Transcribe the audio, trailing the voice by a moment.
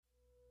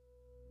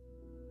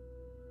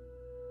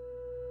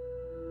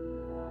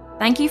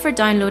Thank you for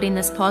downloading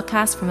this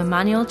podcast from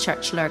Emmanuel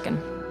Church Lurgan.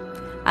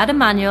 At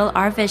Emmanuel,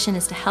 our vision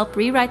is to help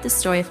rewrite the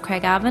story of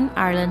Craigavon,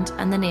 Ireland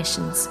and the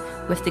nations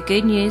with the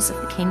good news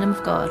of the Kingdom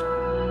of God.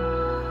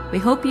 We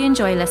hope you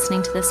enjoy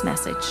listening to this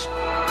message.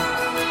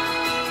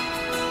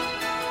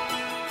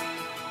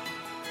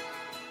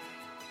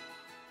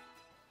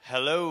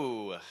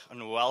 Hello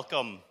and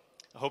welcome.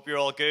 I hope you're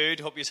all good.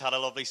 Hope you've had a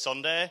lovely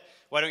Sunday.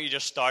 Why don't you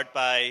just start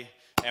by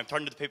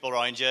turning to the people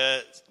around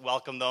you,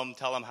 welcome them,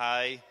 tell them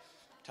hi,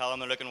 tell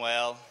them they're looking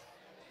well.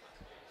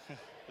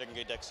 Looking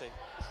good, Dixie.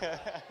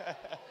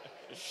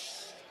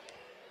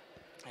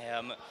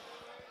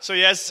 So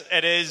yes,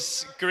 it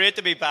is great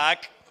to be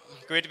back.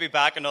 Great to be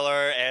back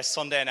another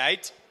Sunday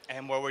night,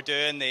 where we're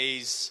doing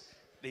these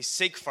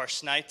Seek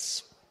First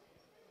nights.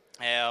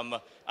 And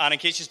in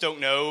case you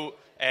don't know,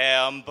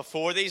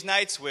 before these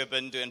nights, we've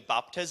been doing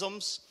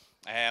baptisms.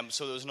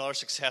 So there was another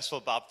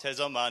successful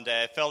baptism, and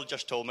Phil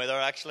just told me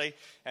there actually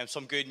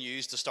some good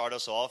news to start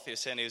us off. He was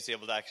saying he was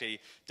able to actually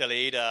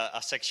lead a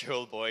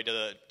 6-year-old boy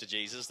to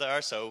Jesus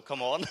there. So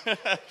come on,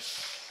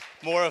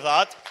 more of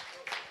that.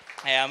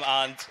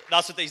 And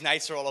that's what these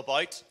nights are all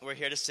about. We're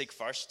here to seek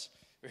first.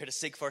 We're here to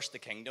seek first the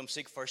kingdom,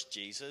 seek first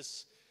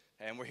Jesus,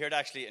 and we're here to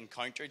actually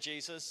encounter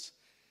Jesus.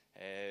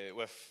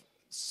 With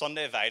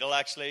Sunday Vital,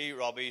 actually,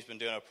 Robbie's been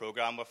doing a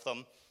program with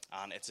them,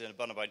 and it's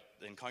been about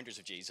the encounters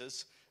of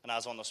Jesus. And I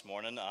was on this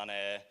morning, and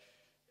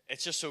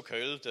it's just so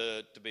cool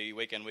to be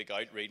week in, week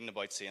out reading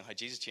about seeing how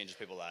Jesus changes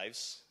people's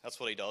lives.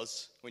 That's what he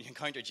does. When you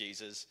encounter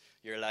Jesus,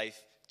 your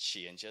life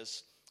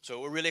changes.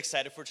 So we're really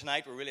excited for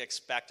tonight. We're really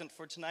expectant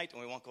for tonight,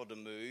 and we want God to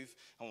move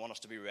and want us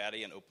to be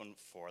ready and open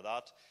for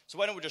that. So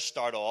why don't we just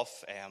start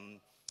off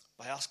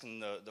by asking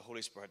the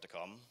Holy Spirit to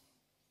come,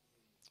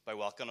 by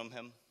welcoming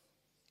him,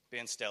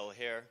 being still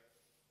here,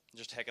 and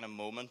just taking a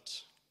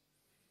moment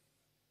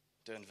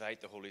to invite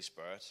the Holy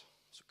Spirit.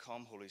 So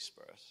come, Holy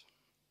Spirit.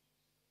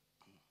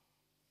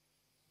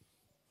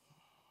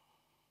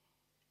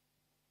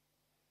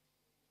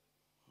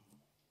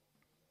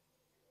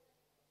 Yeah,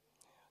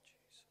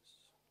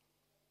 Jesus.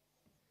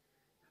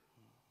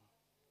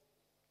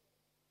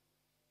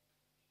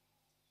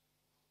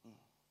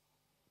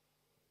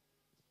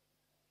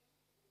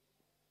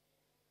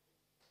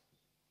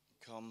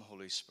 Come,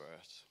 Holy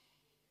Spirit.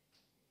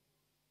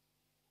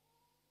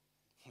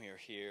 We are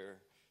here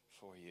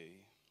for you.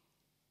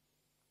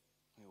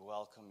 We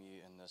welcome you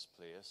in this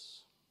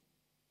place.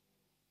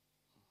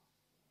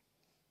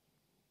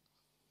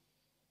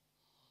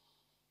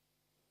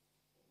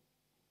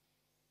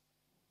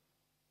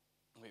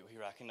 We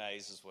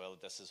recognize as well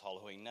that this is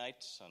Halloween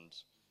night, and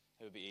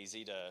it would be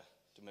easy to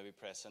maybe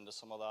press into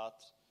some of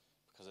that,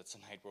 because it's a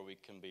night where we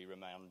can be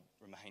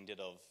reminded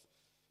of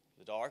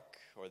the dark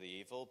or the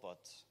evil,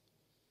 but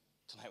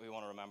tonight we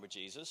want to remember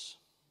Jesus.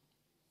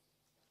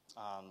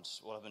 And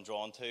what I've been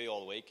drawn to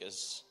all week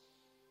is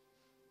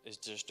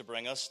just to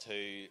bring us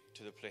to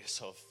the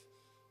place of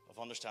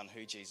understanding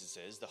who Jesus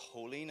is, the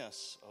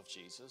holiness of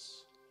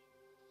Jesus,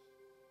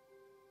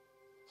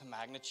 the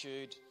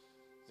magnitude,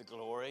 the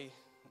glory,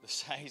 the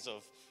size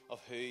of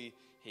who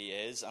he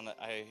is. And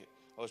I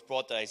was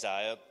brought to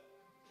Isaiah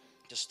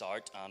to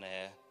start, and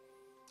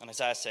in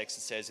Isaiah 6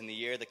 it says, "In the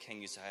year that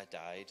King Uzziah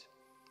died,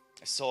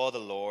 I saw the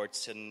Lord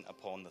sitting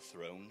upon the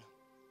throne,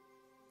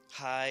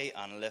 high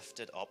and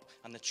lifted up,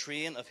 and the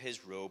train of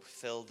his robe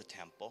filled the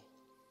temple.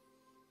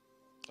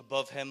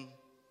 Above him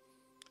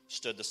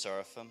stood the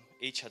seraphim.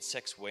 Each had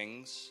 6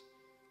 wings.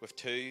 With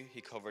 2 he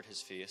covered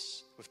his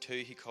face, with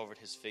 2 he covered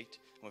his feet,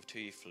 and with 2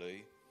 he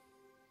flew.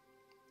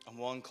 And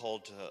one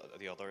called to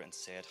the other and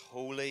said,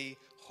 'Holy,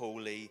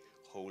 holy,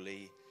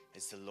 holy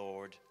is the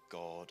Lord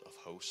God of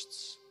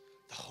hosts.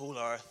 The whole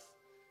earth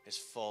is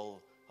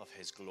full of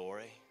his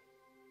glory.'"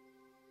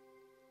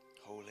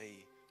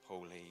 Holy,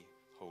 holy,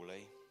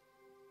 holy.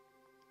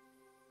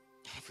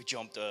 If we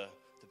jump to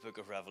the book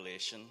of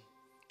Revelation,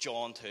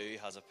 John 2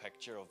 has a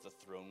picture of the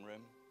throne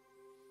room.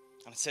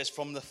 And it says,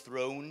 "From the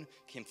throne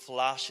came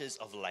flashes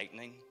of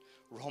lightning,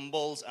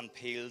 rumbles and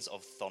peals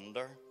of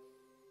thunder.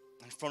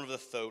 In front of the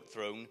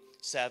throne,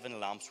 7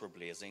 lamps were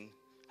blazing,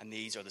 and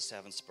these are the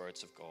 7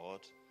 spirits of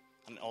God.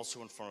 And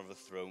also in front of the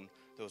throne,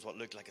 there was what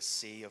looked like a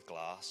sea of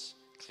glass,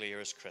 clear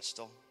as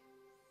crystal.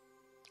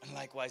 And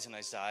likewise in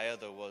Isaiah,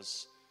 there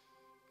was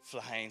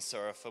flying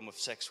seraphim with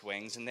 6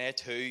 wings, and they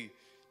too,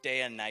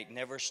 day and night,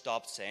 never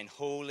stopped saying,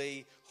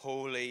 'Holy,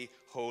 holy,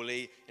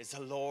 holy is the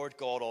Lord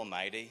God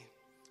Almighty,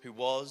 who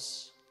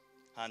was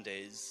and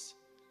is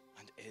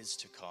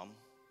to come.'"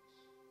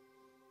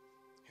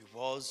 Who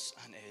was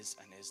and is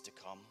to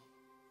come.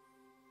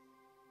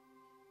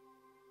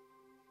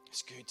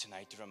 It's good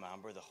tonight to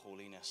remember the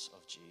holiness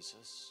of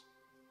Jesus,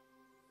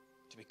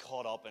 to be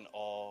caught up in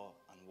awe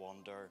and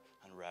wonder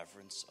and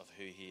reverence of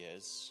who he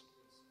is.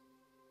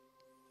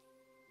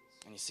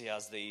 And you see,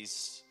 as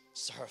these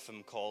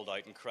seraphim called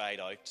out and cried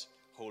out,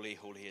 "Holy,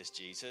 holy is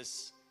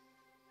Jesus,"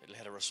 it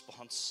led a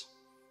response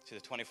to the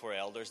 24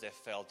 elders. They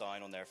fell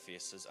down on their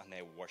faces and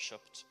they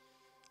worshipped.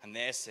 And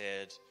they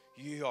said,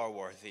 "You are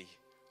worthy,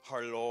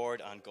 our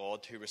Lord and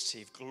God, to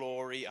receive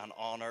glory and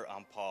honor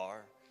and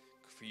power,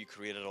 For you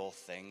created all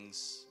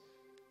things,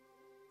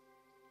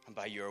 and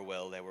by your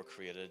will they were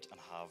created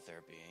and have their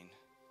being.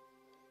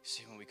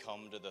 See, when we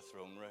come to the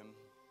throne room,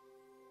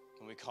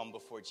 when we come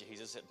before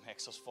Jesus, it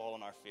makes us fall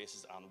on our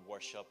faces and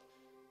worship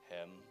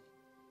him.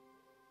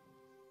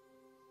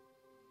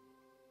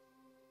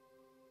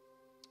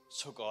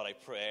 So God, I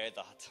pray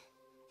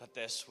that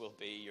this will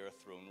be your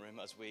throne room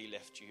as we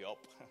lift you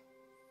up.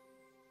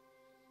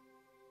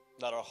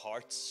 That our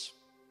hearts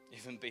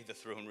even be the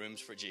throne rooms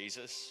for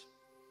Jesus.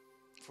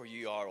 For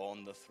you are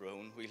on the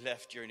throne. We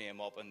lift your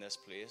name up in this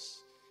place.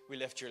 We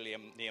lift your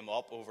name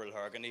up over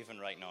Lurgan even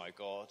right now,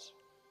 God.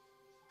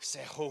 We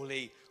say,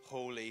 holy,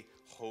 holy,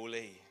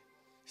 holy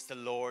is the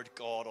Lord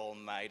God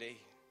Almighty,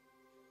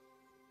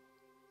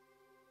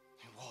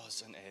 who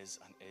was and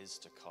is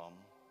to come.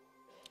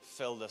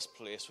 Fill this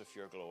place with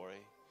your glory.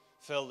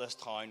 Fill this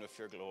town with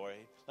your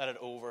glory. Let it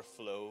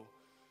overflow,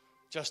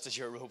 just as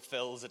your robe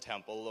fills the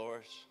temple,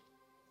 Lord.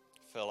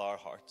 Fill our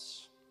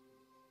hearts.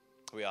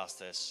 We ask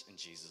this in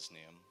Jesus'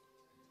 name.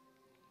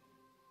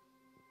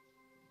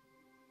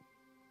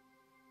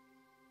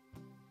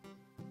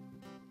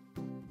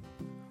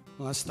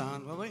 Well, let's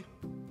stand, will we?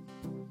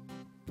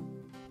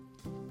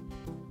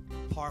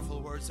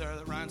 Powerful words there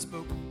that Ryan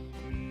spoke.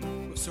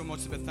 We've so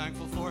much to be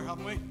thankful for,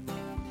 haven't we?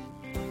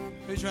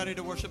 Who's ready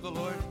to worship the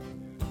Lord?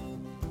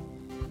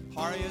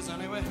 Harry is,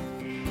 anyway.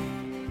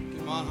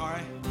 Come on,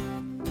 Harry.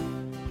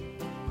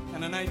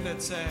 And a night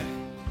that's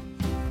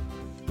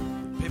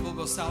people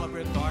will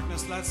celebrate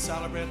darkness. Let's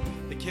celebrate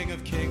the King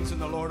of Kings and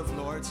the Lord of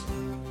Lords,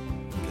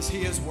 because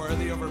he is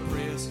worthy of our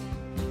praise.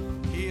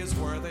 He is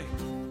worthy.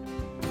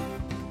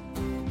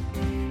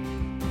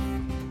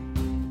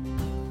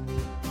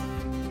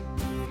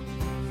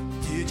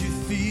 Did you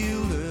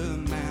feel the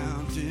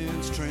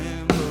mountains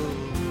tremble?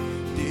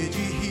 Did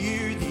you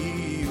hear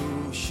the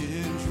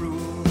oceans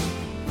roar?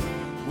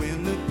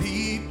 When the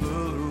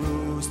people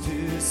rose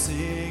to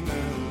sing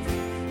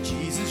of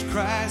Jesus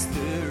Christ,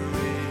 the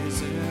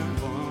risen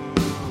one.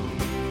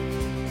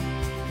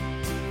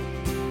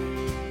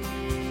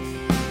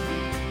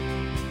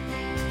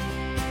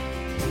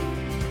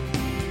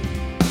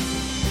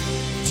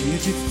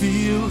 Did you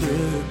feel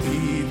the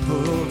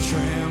people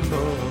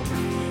tremble?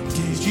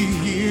 Did you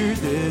hear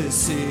the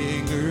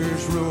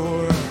singers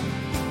roar?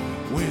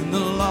 When the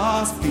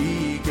lost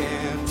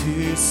began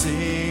to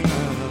sing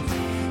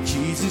of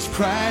Jesus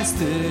Christ,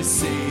 the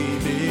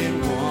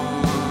saving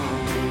one.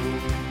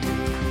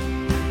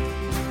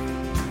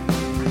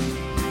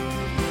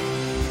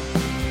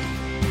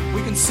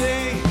 We can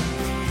sing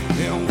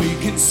and we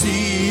can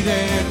see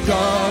that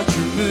God,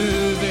 you're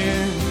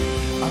moving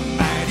a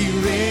mighty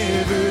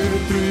river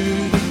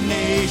through the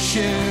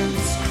nations.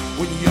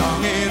 When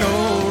young and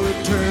old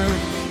return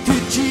to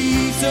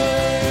Jesus,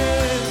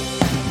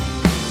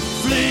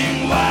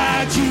 fling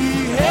wide ye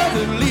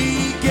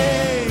heavenly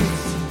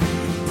gates,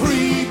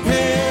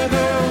 prepare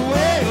the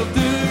way of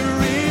the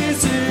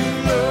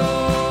risen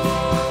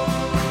Lord.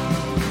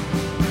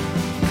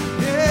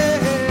 Yeah.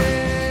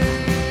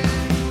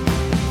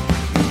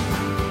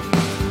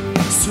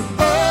 So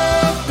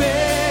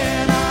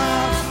open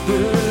up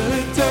the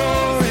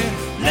door and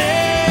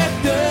let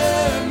the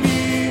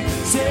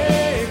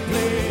music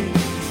play.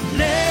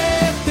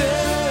 Let the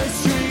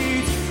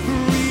streets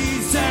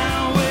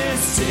resound with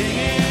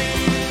singing.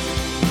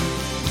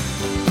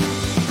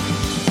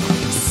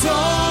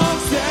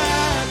 Songs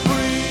that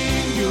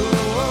bring your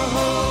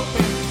hope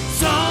and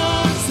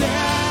songs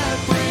that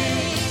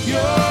bring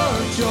your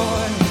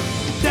joy.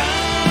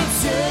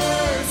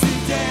 Dancers who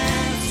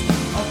dance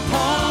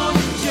upon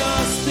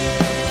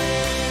justice.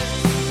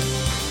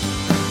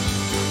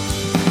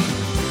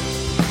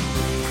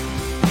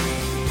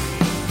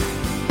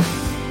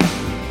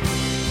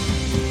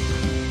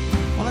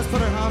 Well, let's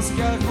put our hands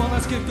together. Come on,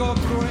 let's give God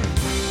glory.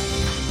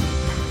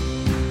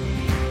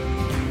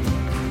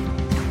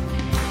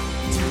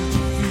 Did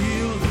you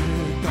feel the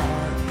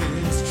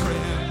darkness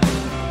tremble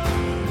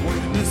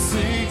when the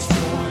saints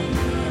joined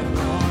in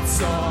one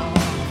song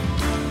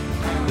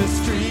and the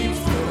streams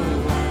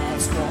flow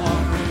as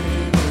one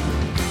river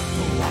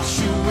to wash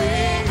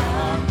away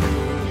our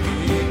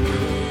broken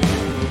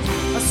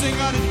will? Let's sing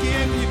out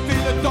again. Do you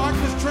feel the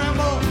darkness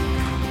tremble?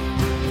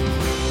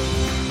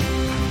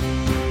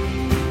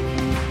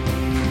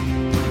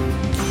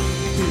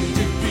 Did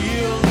you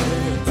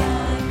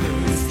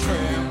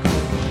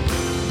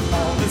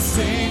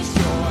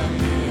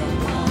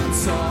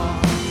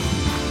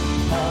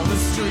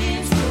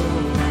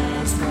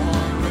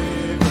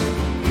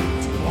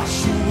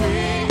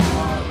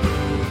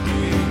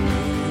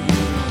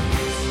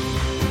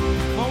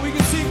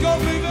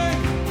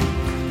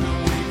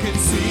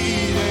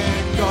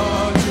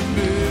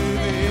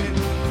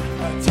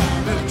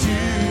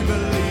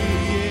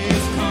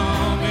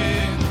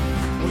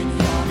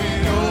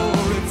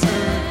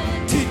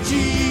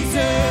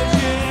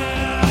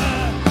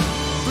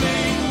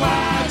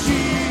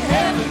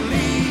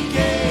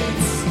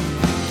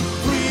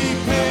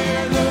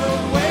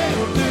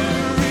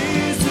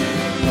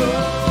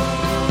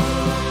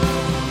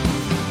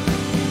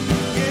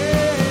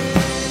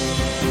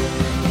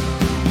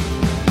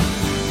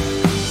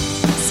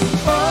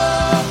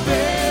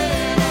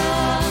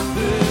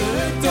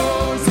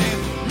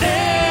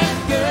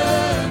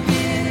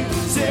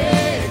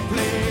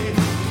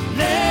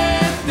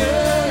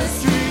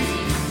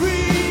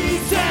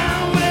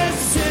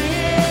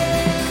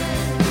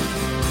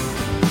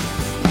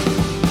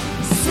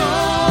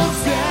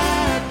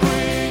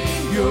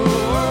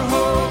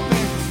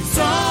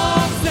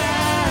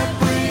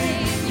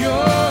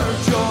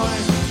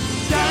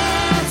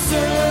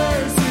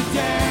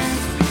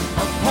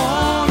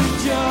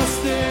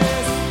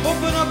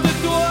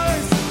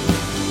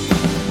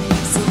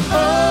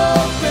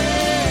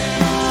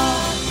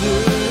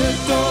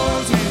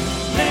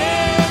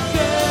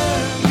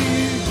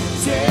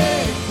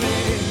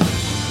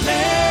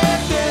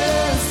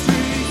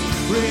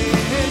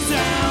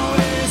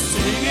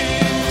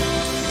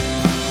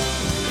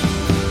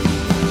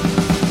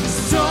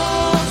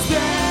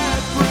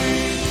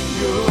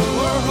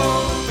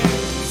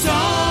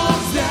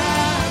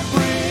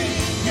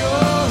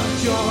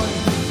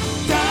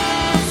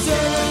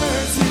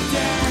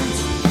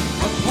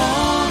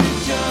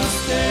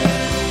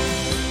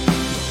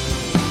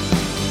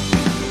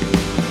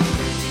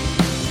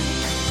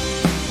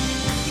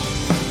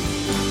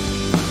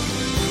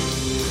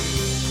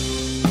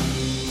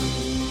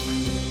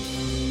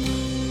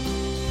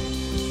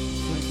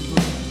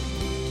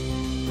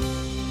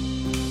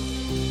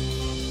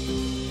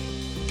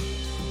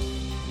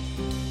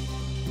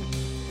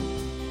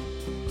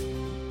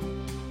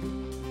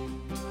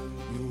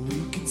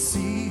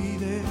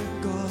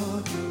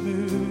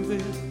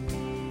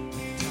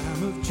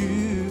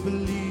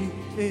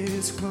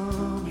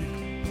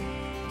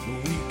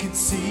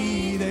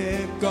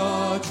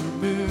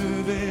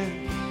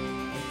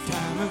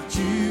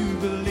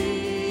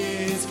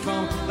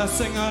Let's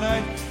sing that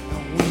out.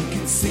 And we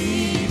can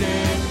see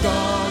that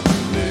God's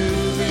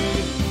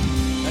moving.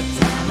 A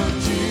time of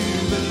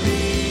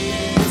jubilee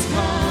is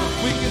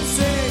come. We can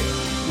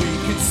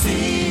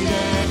see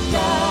that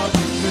God's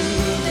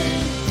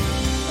moving.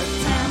 A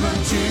time of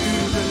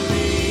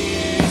jubilee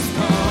is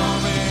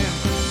coming.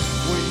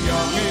 We're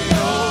young and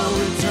old,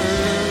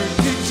 return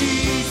to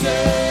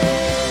Jesus.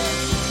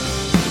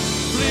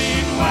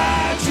 Fling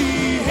wide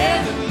ye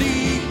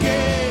heavenly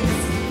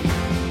gates.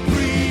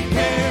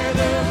 Prepare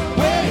the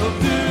way of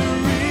the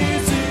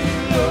risen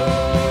Lord.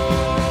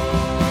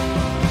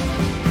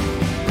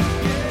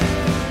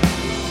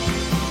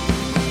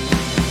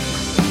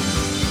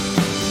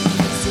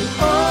 So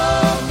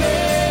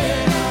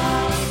open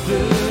up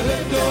the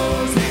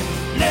doors and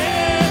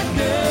let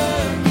the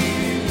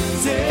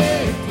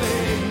music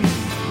play.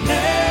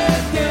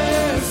 Let the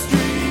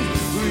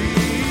streets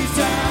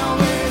resound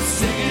with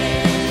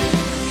singing.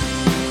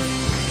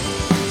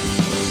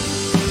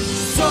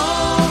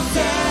 Songs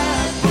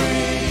that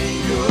bring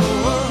your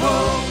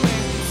hope,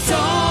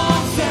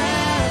 songs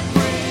that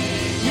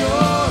bring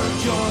your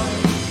joy.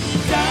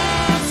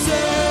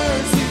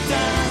 Dancers who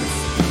dance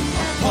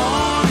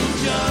upon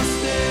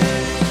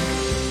injustice.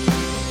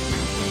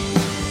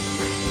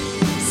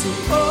 So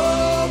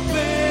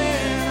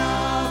open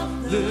up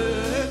the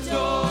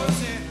doors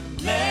and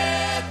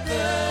let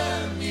the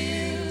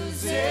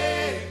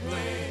music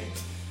play.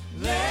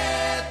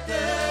 Let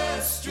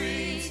the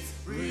streets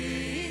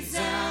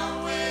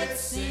resound with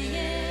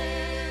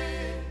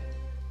singing.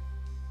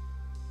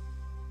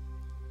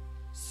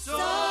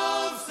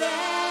 Songs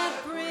that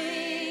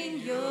bring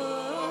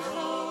your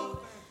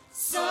hope,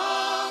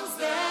 songs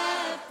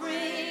that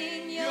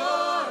bring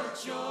your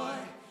joy.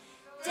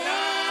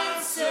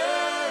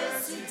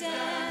 Dancers who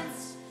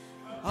dance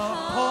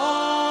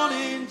upon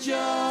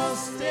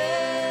injustice.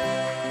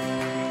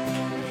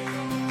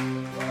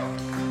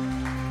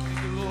 Thank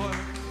you, Lord.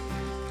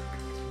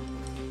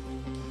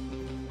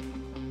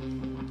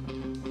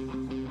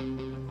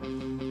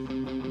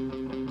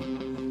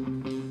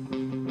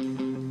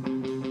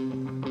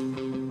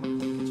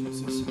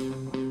 Jesus.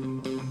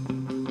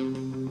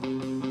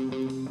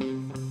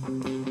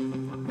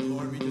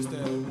 Lord, we just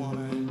want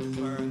to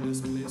declare in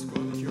this place,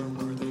 God, that you're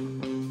worthy.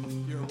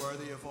 You're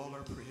worthy of all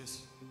our praise.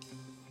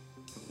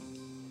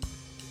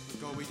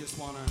 God, we just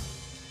want to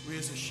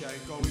raise a shout.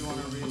 God, we want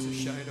to raise a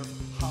shout of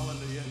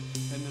hallelujah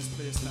in this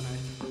place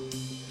tonight.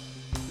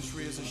 Just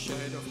raise a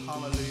shout of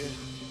hallelujah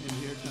in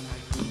here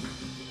tonight.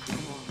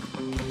 Come on.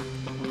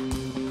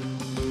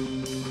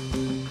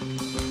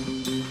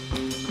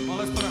 Well,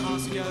 let's put our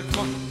hands together. Come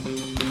on.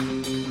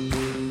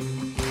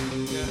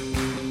 Yeah.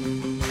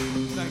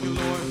 Thank you,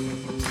 Lord.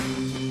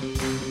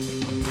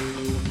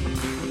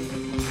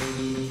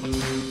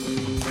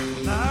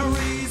 I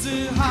raise a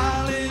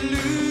hallelujah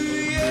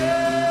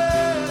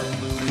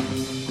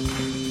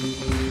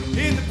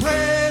in the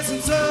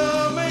presence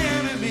of my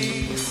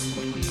enemies.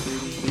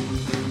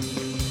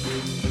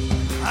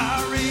 I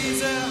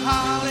raise a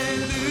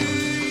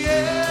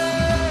hallelujah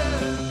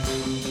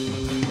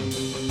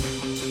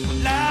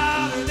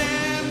louder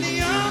than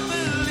the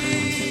unbelief.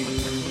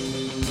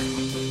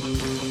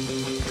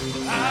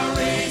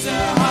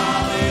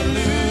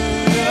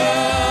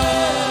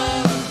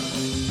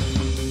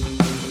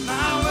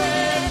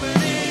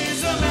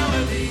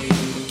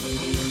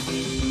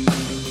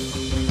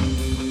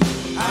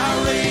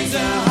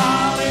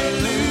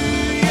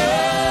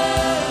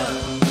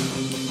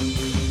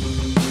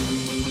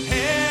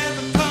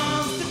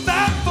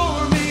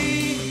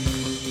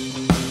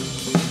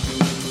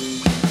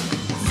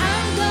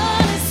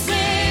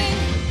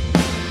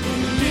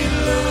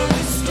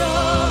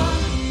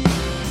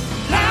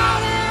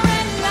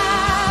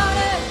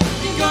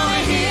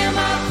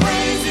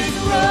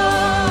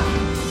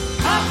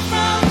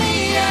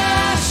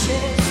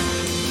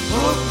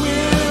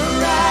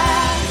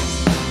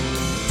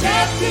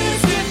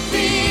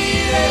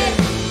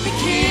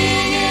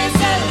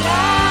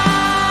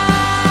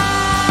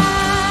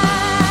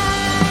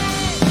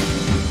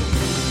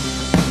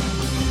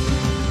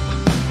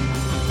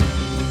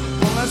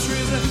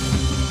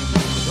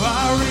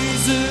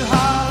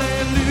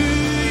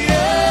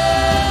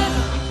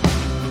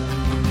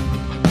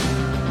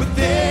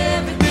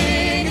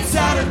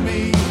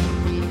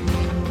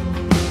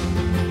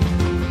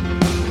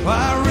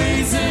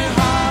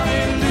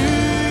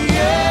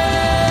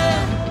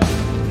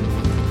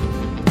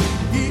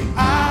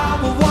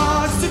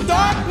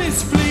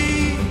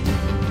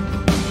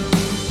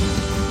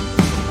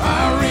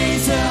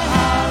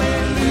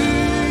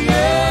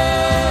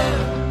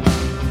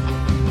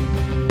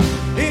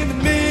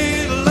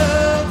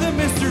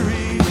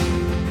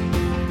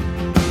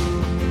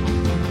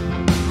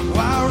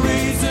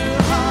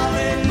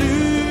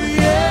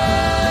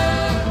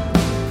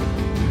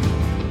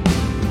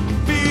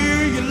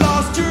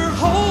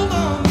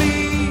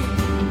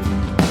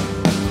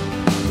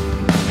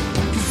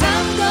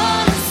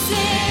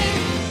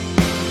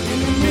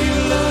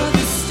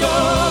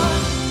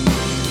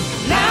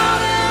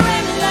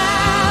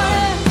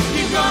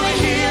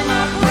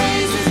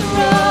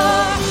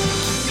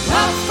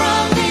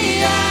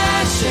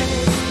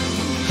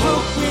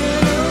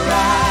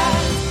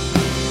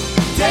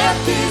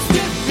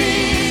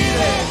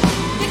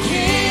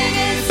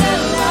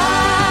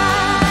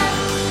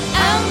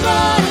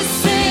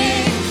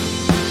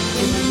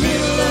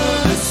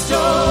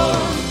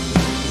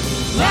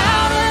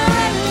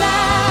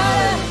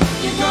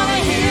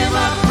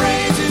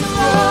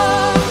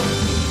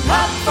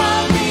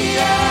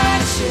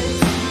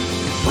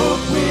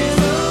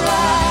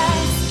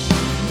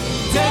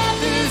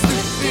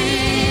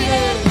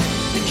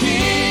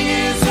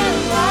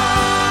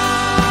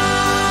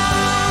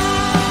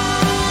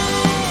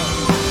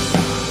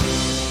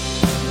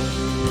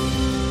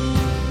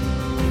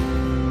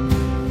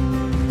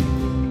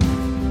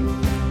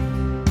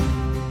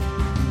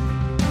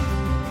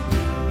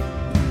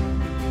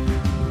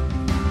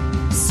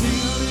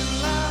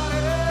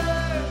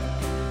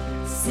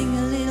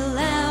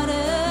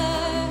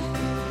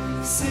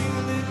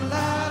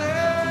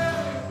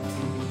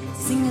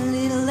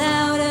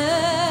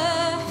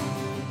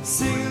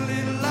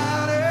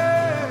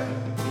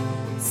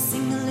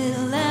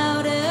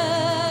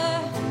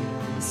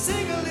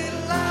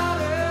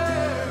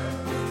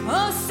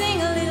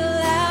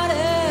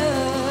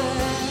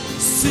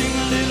 Sing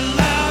a little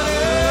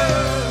louder.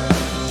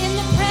 In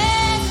the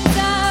presence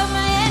of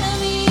my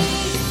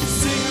enemies,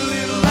 Sing a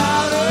little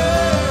louder.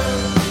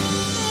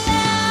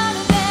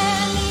 louder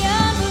than the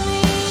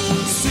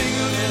unbelief. Sing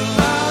a little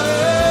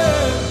louder.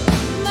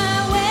 My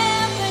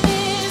weapon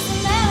is a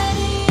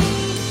melody.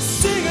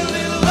 Sing a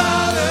little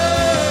louder.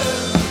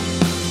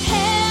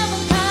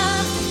 Heaven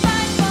comes to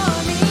fight for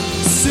me.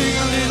 Sing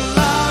a little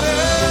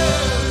louder.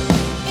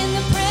 In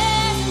the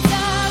presence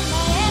of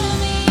my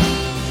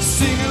enemies,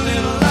 Sing a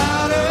little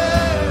louder.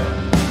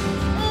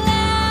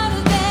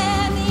 louder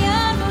than the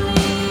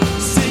unbelief.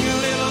 Sing a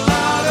little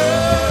louder.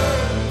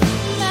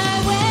 My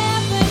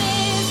weapon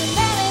is a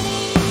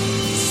melody.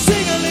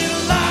 Sing a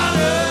little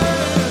louder.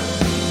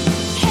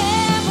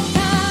 Heaven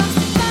comes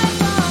to fight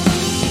for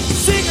me.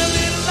 Sing a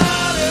little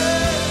louder.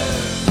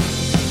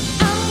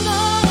 I'm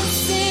gonna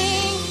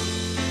sing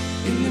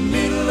In the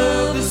middle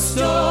of the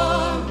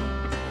storm,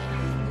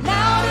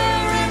 louder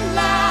and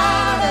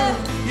louder,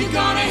 you're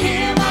gonna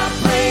hear my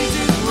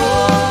praises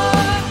roar.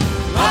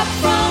 Up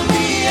from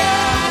the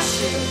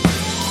ashes,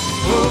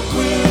 hope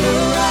will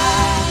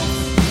arise.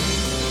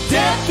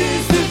 Death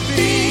is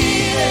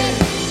defeated,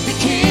 the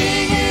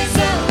King is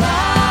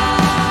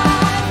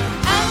alive.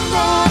 I'm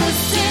gonna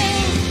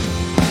sing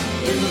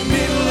in the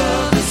middle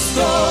of the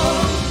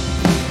storm,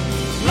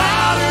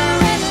 louder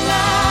and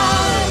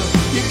louder,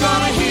 you're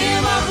gonna hear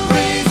my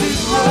praises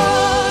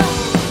roar.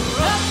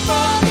 Up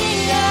from the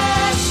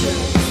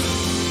ashes,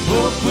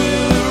 hope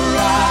will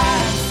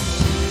arise.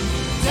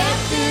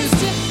 Death is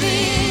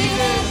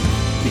defeated,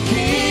 the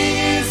King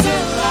is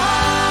alive.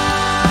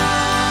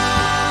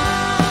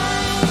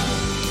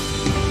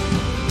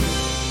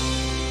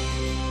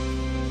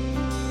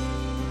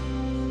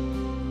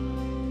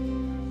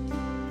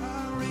 I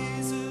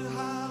raise a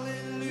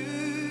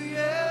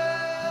hallelujah.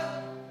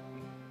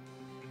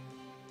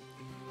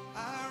 I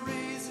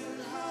raise a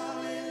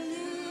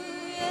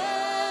hallelujah.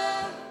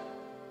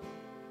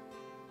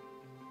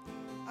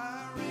 I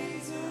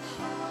raise a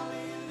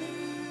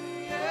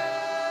hallelujah.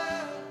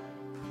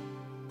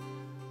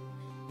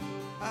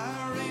 I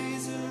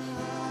raise a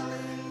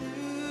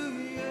hallelujah.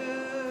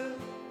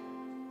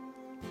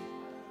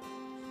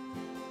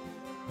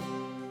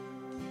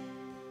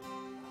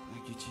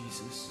 Thank you,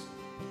 Jesus.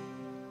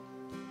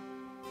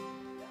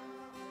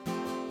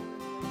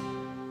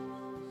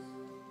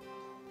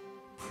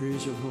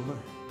 Praise you, Lord.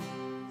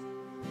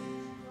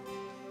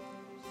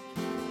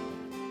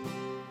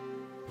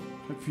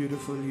 How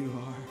beautiful you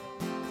are.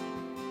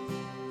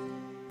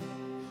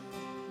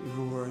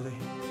 You're worthy.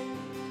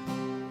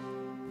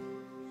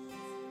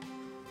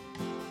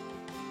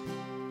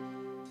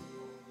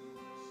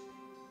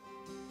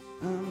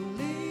 I'm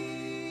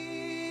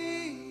leaning,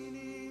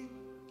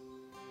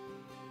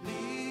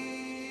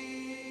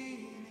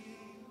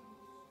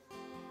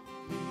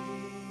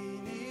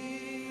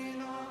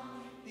 leaning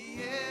on the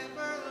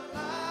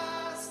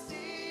everlasting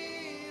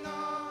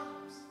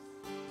arms.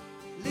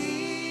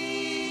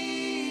 Leaning,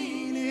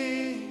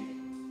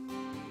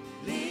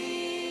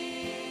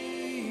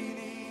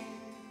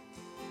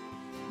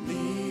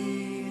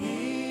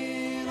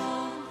 leaning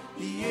on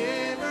the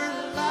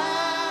everlasting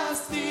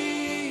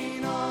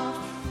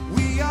arms.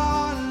 We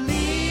are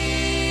leaning,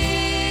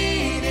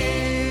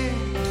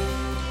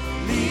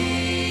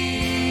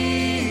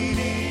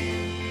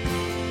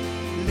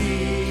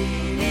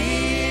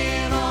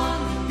 leaning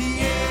on the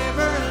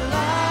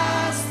everlasting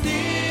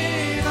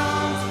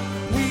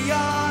arms. We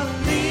are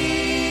leaning,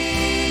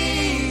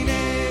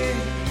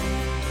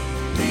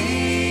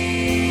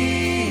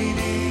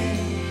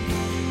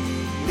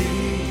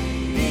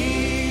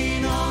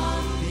 leaning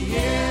on the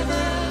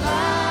everlasting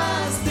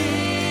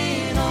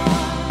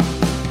arms.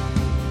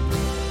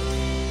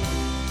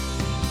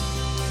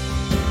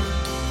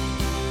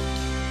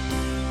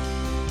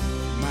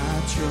 My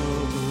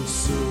troubled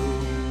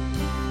soul,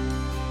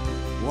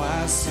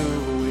 why so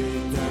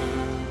weighed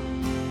down?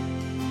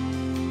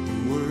 You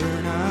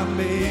were not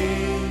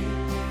made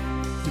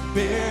to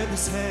bear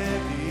this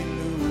heavy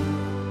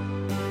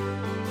load.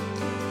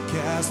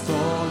 Cast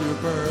all your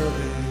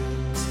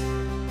burdens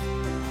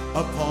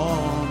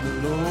upon the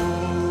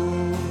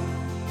Lord,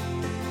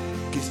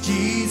 'cause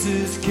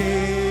Jesus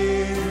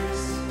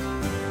cares,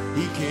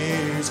 He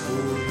cares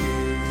for you.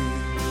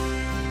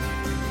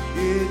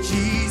 Yeah,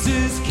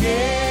 Jesus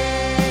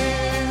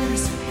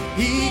cares,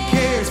 He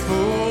cares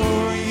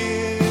for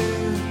you.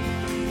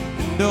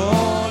 And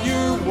all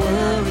your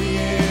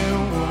worrying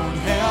won't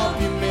help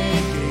you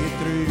make it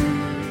through.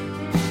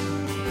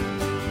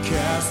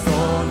 Cast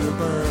all your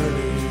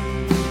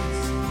burdens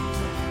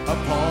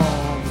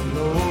upon the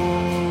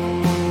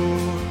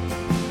Lord.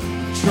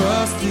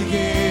 Trust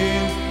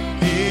again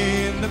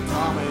in the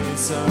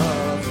promise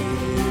of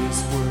His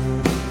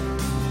word.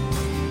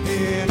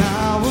 And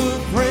I will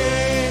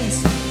praise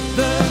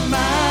the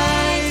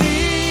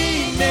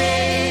mighty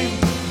name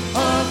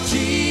of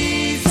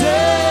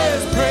Jesus.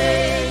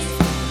 Praise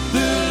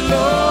the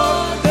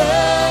Lord, the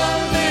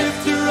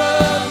lifter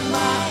of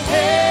my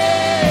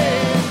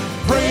head.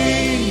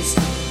 Praise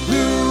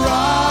the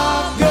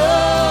rock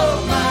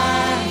of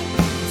my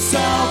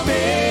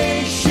salvation.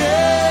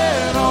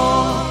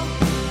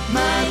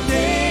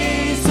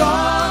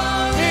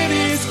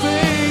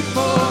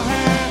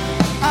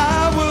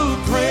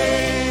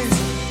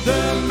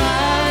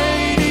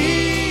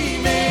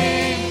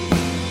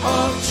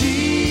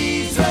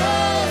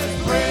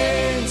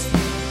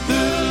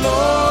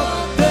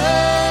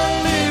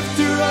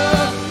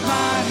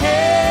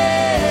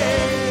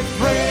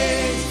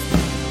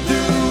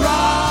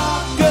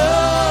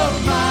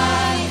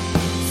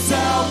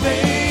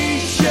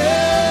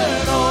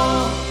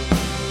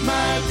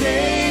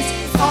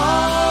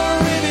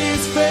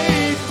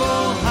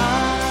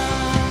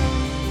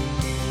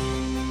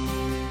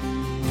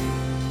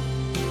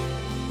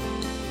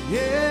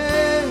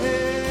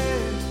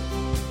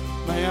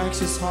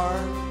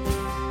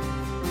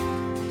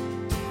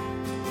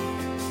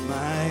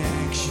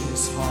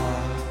 his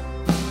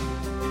heart.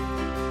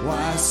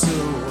 Why so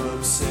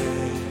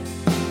upset?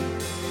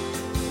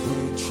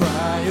 When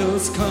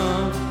trials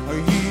come, are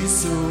you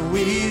so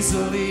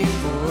easily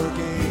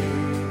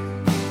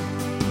forgiven?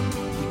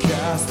 You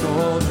cast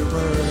all your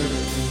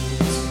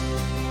burdens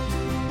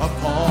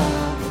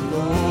upon the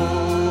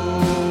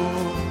Lord.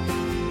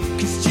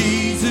 'Cause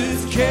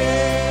Jesus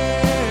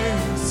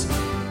cares,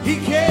 he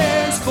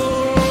cares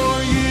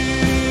for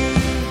you.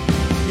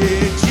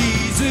 Yeah,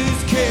 Jesus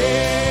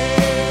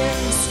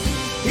cares,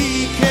 he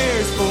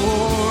cares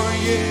for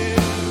you.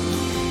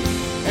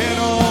 And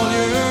all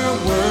your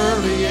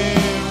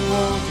worrying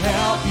won't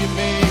help you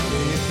make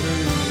it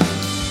through.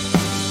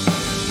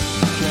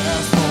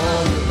 Cast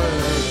all your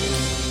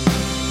burdens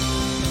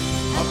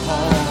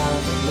upon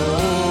the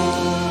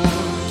Lord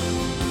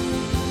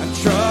and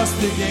trust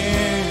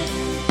again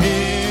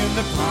in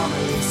the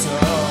promise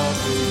of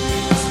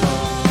his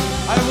love.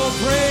 I will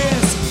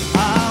praise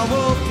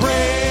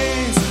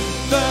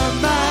the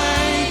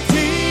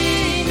mighty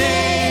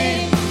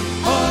name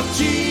of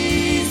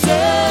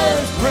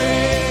Jesus.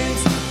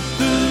 Praise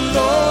the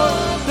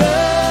Lord, the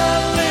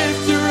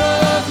lifter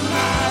of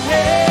my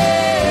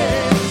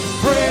head.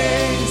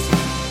 Praise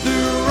the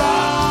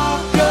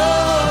rock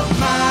of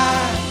my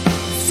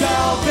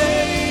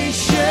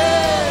salvation.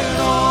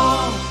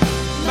 All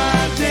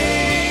my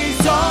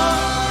days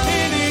are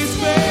in his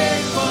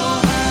faithful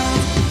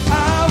hands. I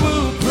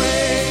will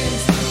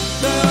praise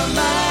the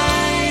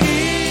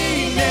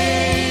mighty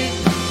name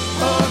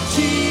of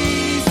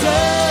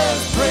Jesus.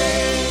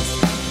 Praise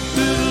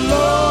the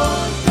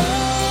Lord, the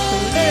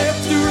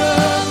lifter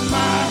of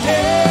my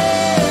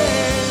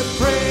head.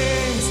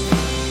 Praise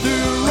the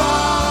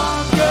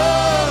rock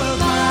of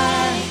my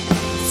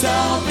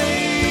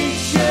salvation.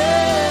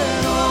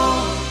 All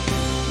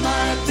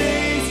my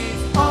days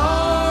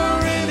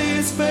are in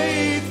his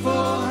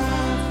faithful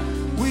hand.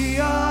 We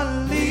are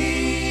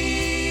leaning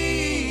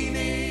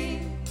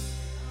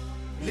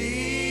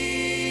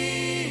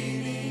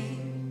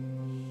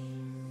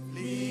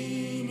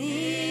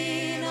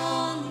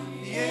on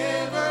the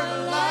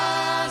everlasting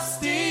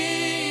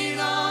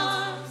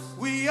arms.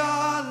 We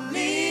are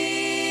leaning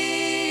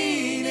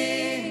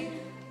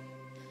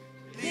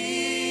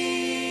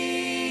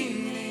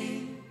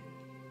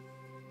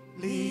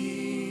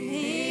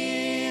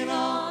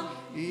on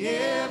the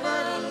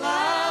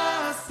everlasting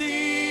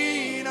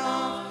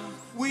arms.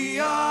 We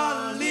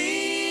are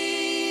leaning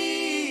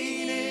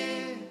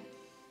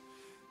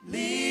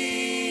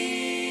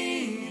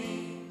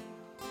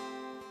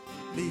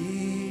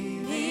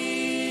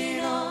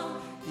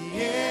on the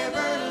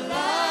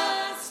everlasting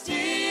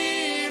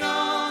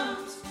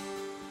arms.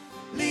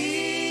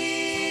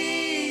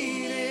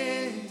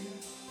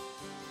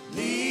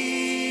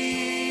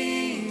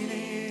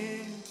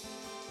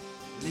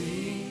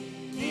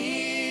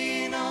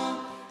 Leaning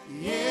on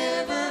the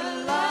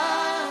everlasting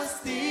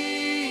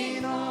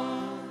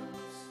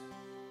arms.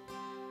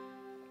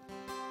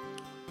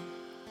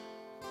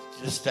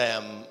 Just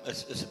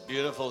it's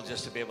beautiful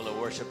just to be able to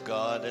worship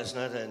God, isn't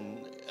it?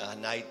 And a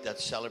night that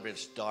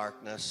celebrates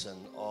darkness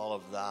and all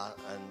of that.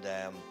 And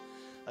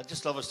I'd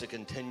just love us to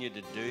continue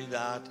to do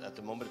that at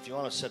the moment. If you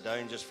want to sit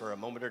down just for a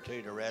moment or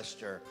two to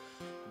rest your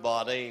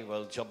body,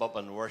 we'll jump up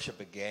and worship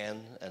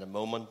again in a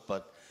moment.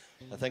 But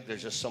I think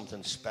there's just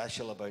something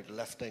special about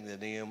lifting the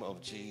name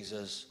of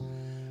Jesus.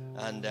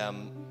 And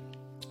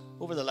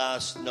over the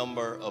last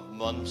number of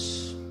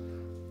months,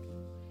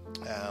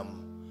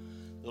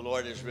 the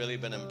Lord has really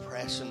been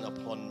impressing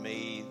upon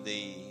me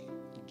the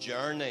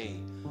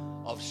journey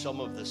of some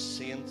of the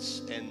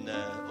saints in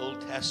the Old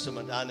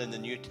Testament and in the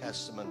New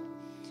Testament.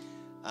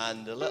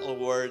 And the little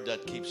word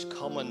that keeps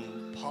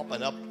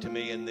popping up to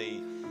me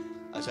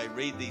as I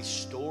read these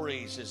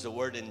stories is the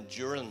word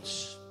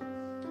endurance.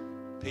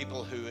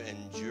 People who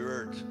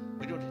endured.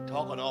 We don't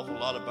talk an awful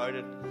lot about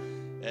it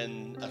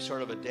in a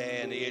sort of a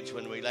day and age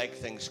when we like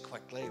things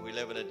quickly. We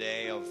live in a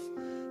day of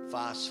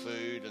fast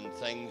food and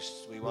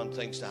things. We want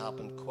things to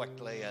happen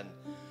quickly, and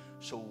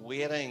so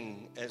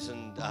waiting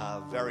isn't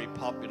a very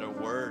popular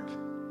word.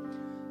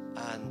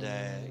 And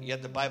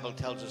yet the Bible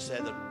tells us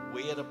that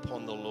wait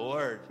upon the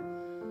Lord.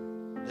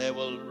 They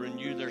will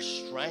renew their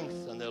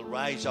strength, and they'll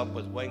rise up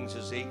with wings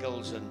as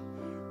eagles, and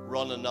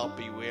run and not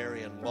be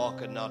weary, and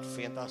walk and not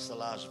faint. That's the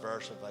last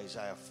verse of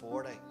Isaiah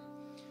 40,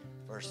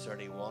 verse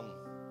 31.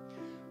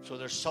 So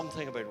there's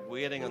something about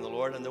waiting on the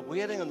Lord, and the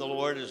waiting on the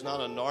Lord is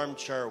not an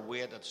armchair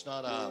wait. It's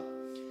not a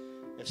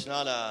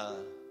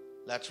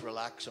let's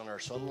relax on our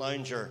sun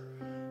lounger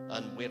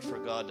and wait for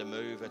God to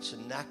move. It's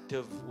an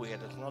active wait.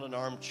 It's not an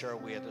armchair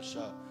wait. It's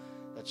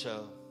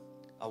a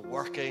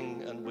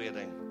working and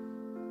waiting.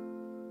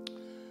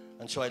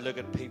 And so I look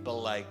at people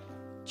like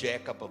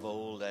Jacob of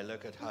old. I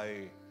look at how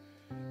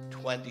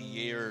 20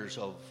 years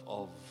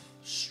of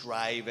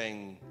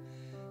striving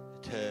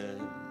to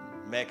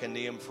make a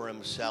name for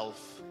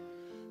himself,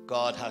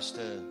 God has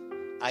to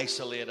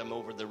isolate him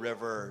over the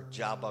river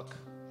Jabbok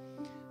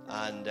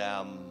and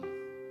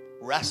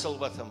wrestle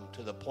with him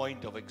to the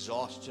point of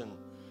exhaustion,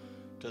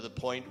 to the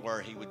point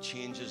where he would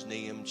change his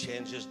name,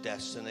 change his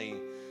destiny,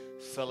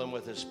 fill him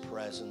with his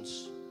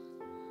presence.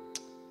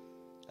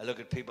 I look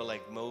at people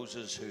like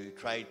Moses, who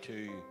tried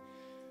to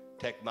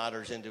take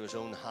matters into his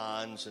own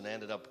hands and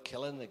ended up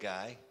killing the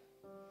guy,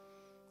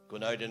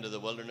 going out into the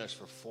wilderness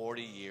for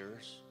 40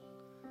 years.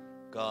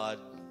 God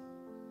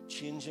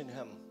changing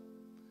him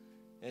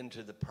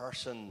into the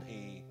person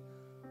he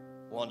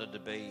wanted to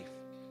be.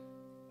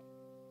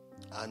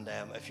 And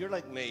if you're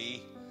like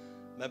me,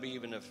 maybe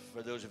even if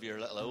for those of you who are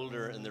a little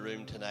older in the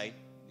room tonight,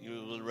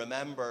 you will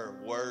remember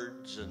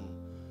words and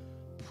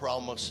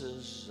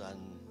promises,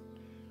 and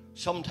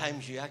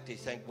sometimes you actually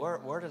think,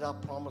 where did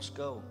that promise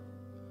go?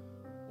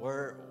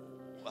 Where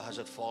has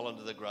it fallen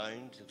to the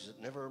ground? Because it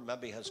never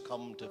maybe has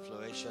come to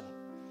fruition.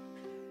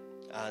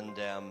 And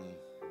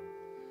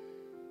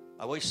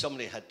I wish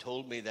somebody had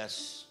told me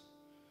this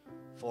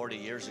 40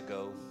 years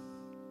ago,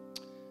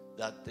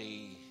 that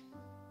the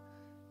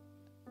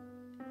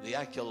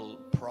actual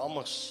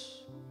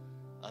promise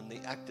and the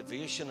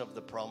activation of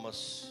the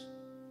promise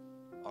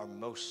are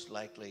most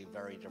likely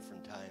very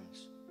different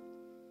times.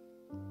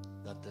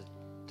 That the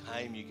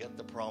time you get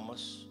the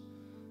promise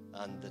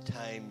and the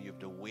time you have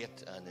to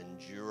wait and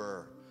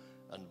endure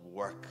and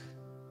work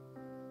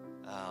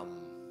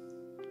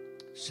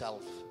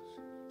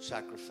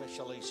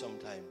self-sacrificially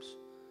sometimes.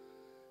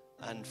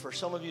 And for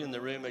some of you in the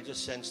room, I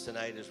just sensed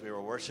tonight as we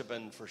were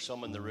worshiping, for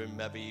some in the room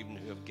maybe even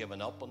who have given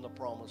up on the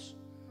promise,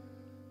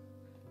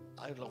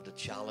 I'd love to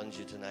challenge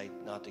you tonight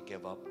not to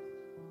give up.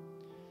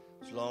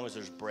 As long as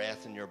there's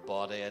breath in your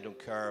body, I don't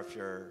care if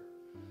you're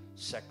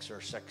 6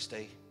 or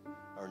 60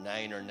 or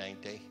 9 or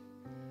 90,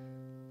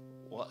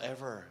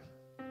 whatever.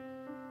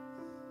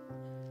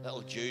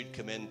 Little Jude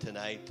came in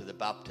tonight to the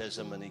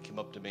baptism, and he came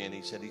up to me and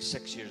he said he's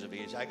 6 years of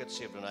age. I got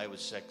saved when I was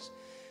 6.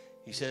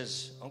 He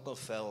says, Uncle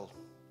Phil,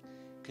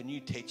 can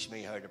you teach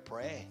me how to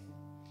pray?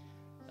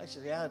 I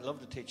said, yeah, I'd love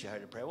to teach you how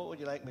to pray. What would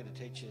you like me to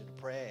teach you to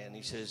pray? And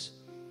he says,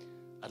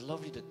 I'd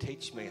love you to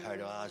teach me how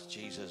to ask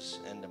Jesus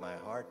into my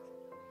heart.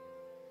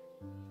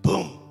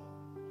 Boom!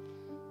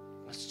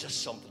 That's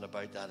just something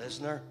about that,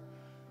 isn't there?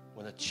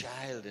 When a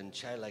child in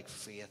childlike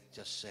faith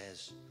just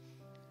says,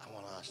 I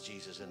want to ask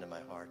Jesus into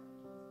my heart.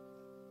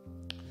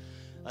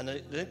 And I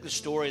think the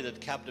story that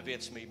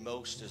captivates me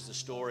most is the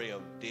story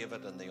of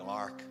David and the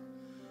ark.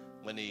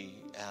 When he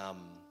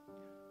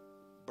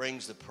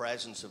brings the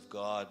presence of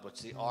God, which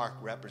the ark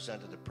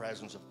represented the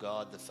presence of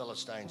God. The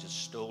Philistines had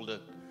stolen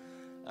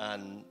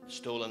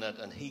it,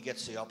 and he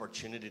gets the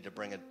opportunity to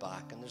bring it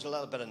back. And there's a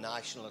little bit of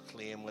national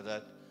acclaim with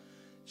it.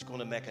 It's going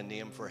to make a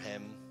name for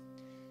him.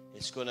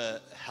 It's going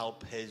to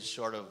help his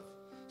sort of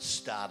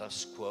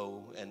status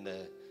quo in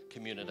the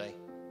community.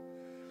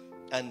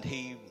 And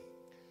he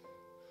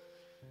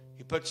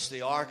puts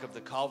the Ark of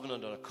the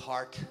Covenant on a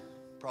cart,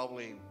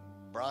 probably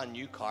brand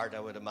new cart, I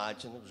would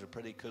imagine. It was a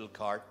pretty cool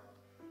cart,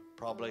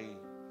 probably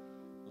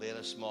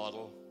latest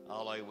model,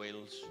 alloy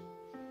wheels,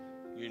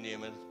 you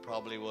name it,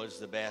 probably was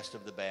the best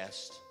of the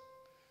best.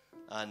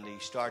 And he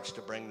starts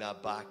to bring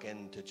that back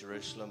into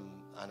Jerusalem,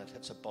 and it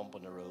hits a bump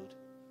on the road.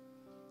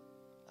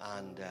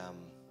 And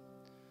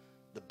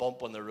the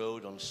bump on the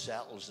road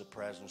unsettles the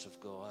presence of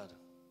God.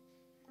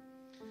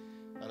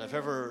 And if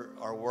ever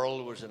our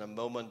world was in a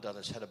moment that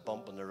has hit a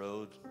bump on the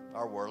road,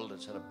 our world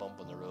has hit a bump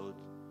on the road.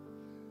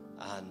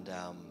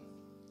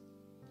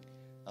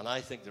 And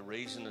I think the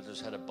reason it has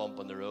hit a bump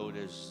on the road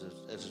is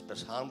it's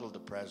mishandled the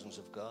presence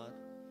of God.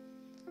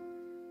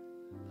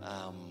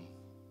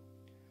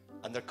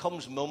 And there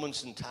comes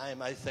moments in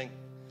time, I think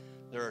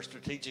there are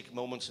strategic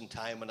moments in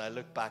time when I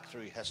look back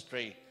through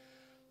history,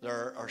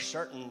 there are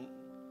certain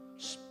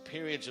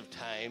periods of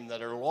time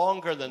that are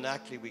longer than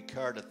actually we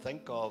care to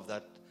think of,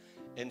 that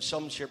in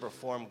some shape or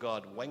form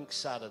God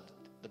winks at it.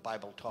 The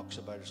Bible talks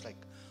about it. It's like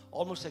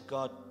almost like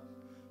God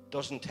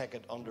doesn't take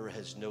it under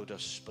his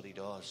notice, but he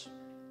does.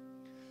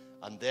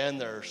 And then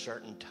there are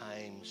certain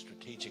times,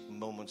 strategic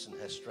moments in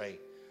history,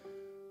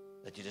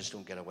 that you just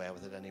don't get away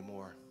with it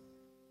anymore.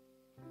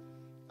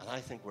 And I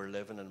think we're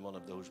living in one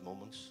of those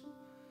moments.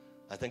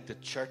 I think the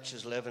church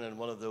is living in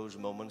one of those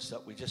moments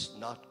that we're just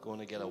not going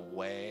to get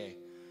away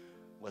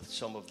with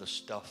some of the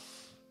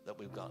stuff that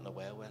we've gotten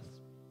away with.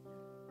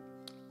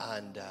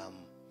 And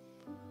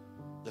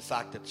the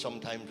fact that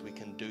sometimes we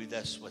can do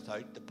this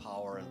without the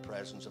power and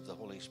presence of the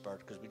Holy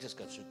Spirit, because we just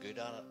got so good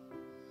at it.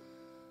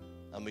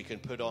 And we can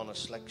put on a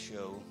slick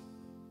show.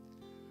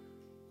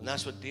 And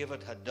that's what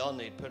David had done.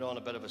 He'd put on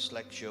a bit of a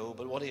slick show.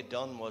 But what he had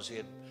done was he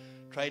had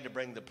tried to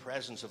bring the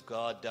presence of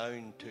God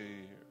down to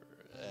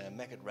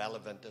make it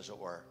relevant, as it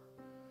were.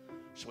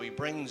 So he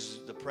brings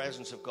the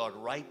presence of God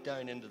right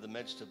down into the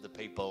midst of the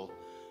people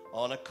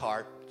on a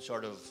cart,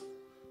 sort of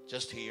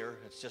just here.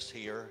 It's just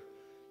here.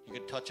 You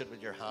could touch it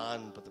with your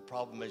hand, but the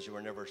problem is you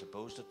were never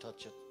supposed to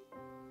touch it.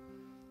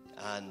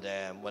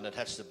 And when it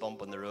hits the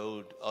bump on the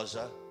road,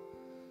 Uzzah,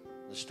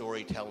 the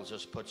story tells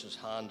us, puts his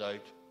hand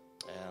out.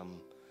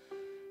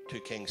 2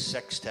 Kings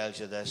 6 tells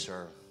you this,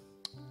 or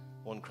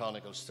 1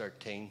 Chronicles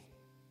 13.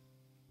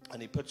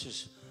 And he puts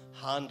his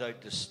hand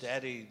out to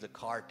steady the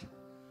cart,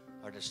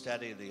 or to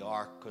steady the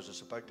ark, because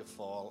it's about to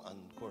fall. And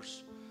of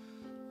course,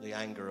 the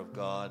anger of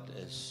God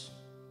is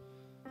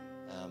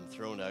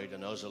thrown out,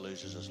 and Uzzah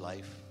loses his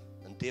life.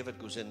 And David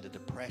goes into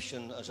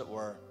depression, as it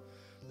were.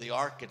 The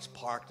ark gets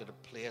parked at a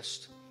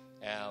place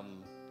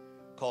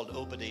called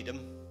Obed-Edom.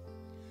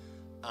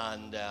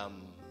 And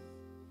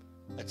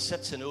it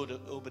sits in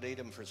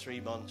Obed-Edom for 3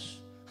 months.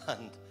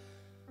 And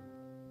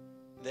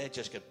they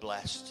just get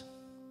blessed.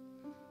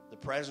 The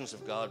presence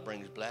of God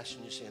brings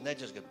blessing, you see. And they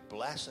just get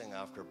blessing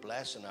after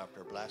blessing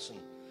after blessing.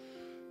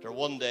 There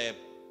one day,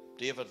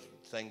 David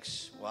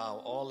thinks,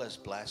 wow, all this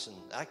blessing.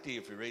 Actually,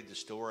 if you read the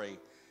story,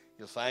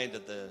 you'll find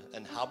that the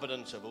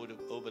inhabitants of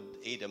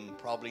Obed-Edom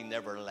probably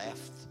never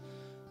left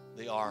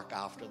the ark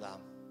after that.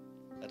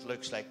 It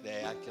looks like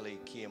they actually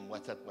came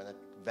with it when it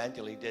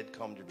eventually did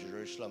come to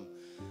Jerusalem.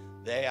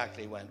 They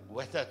actually went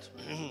with it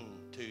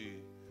to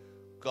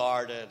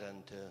guard it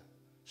and to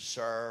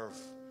serve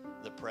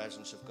the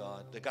presence of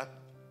God.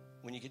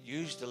 When you get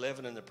used to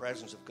living in the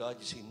presence of God,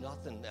 you see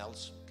nothing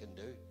else can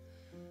do.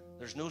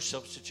 There's no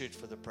substitute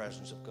for the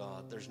presence of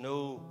God. There is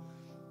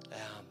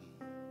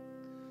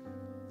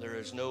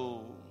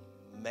no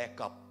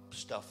make-up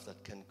stuff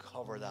that can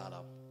cover that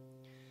up.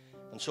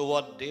 And so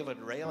what David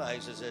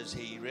realizes is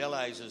he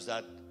realizes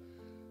that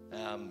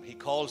he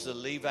calls the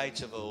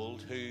Levites of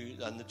old,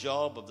 and the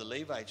job of the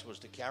Levites was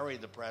to carry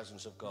the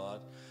presence of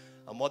God.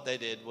 And what they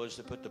did was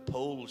they put the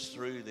poles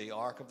through the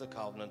Ark of the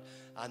Covenant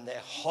and they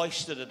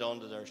hoisted it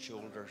onto their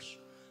shoulders,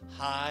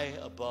 high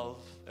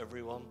above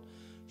everyone.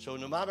 So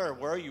no matter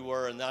where you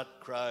were in that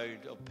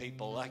crowd of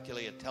people,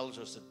 actually it tells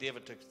us that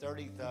David took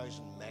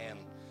 30,000 men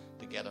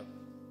to get it.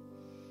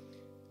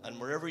 And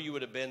wherever you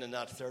would have been in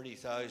that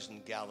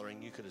 30,000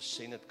 gathering, you could have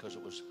seen it because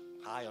it was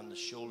high on the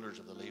shoulders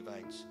of the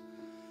Levites.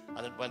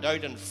 And it went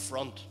out in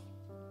front.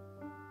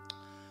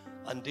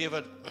 And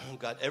David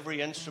got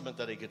every instrument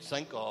that he could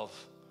think of,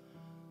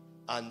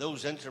 and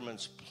those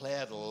instruments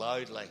played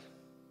loudly.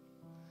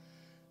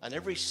 And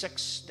every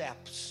 6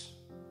 steps,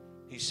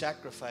 he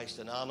sacrificed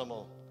an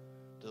animal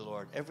to the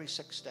Lord. Every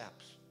 6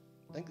 steps.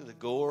 Think of the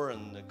gore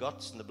and the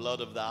guts and the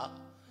blood of that.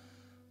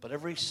 But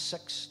every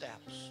 6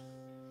 steps.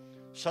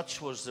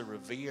 Such was the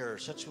revere,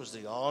 such was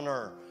the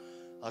honor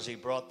as he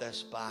brought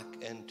this back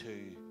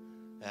into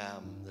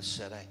the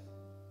city.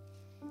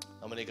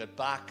 And when he got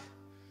back,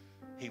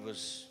 he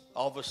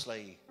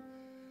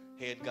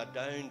had got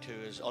down to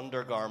his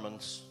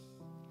undergarments.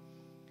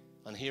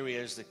 And here he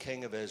is, the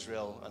king of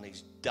Israel, and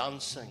he's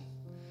dancing.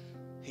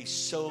 He's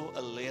so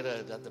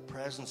elated that the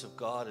presence of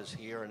God is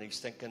here, and he's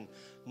thinking,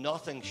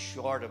 nothing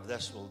short of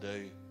this will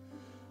do.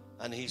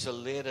 And he's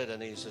elated,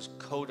 and he's his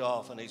coat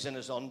off, and he's in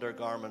his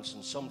undergarments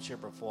in some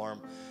shape or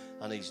form,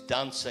 and he's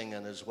dancing,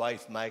 and his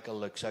wife Michal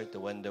looks out the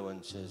window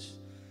and says,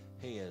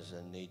 he is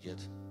an idiot.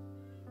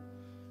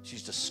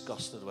 She's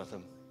disgusted with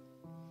him.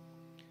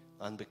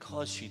 And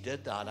because she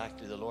did that,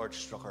 actually the Lord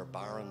struck her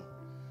barren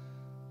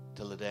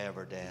till the day of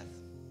her death.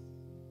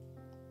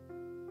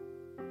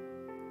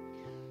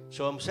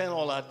 So I'm saying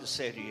all that to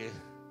say to you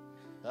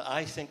that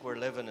I think we're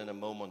living in a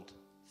moment.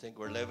 I think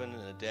we're living in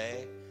a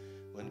day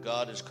when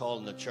God is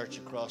calling the church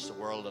across the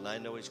world, and I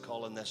know he's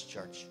calling this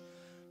church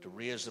to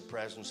raise the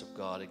presence of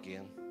God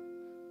again.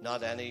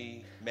 Not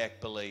any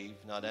make-believe,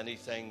 not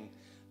anything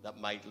that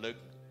might look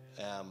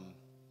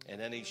in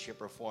any shape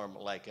or form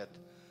like it,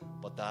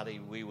 but that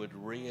we would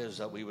raise,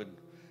 that we would.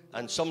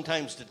 And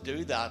sometimes to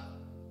do that,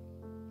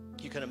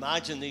 you can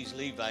imagine these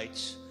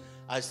Levites,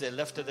 as they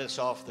lifted this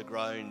off the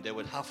ground, they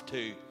would have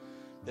to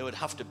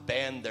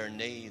bend their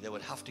knee. They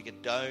would have to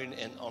get down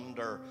in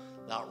under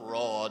that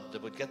rod. They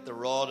would get the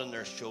rod on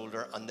their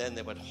shoulder, and then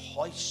they would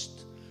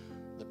hoist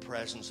the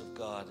presence of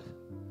God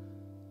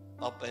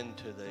up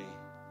into the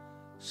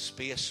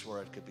space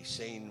where it could be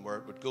seen, where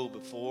it would go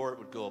before, it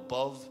would go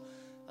above,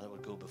 and it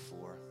would go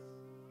before.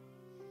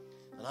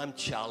 And I'm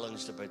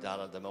challenged about that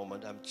at the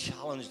moment. I'm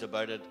challenged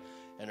about it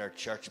in our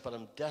church, but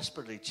I'm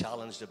desperately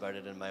challenged about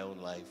it in my own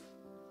life.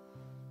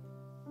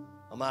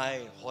 Am I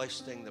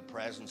hoisting the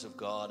presence of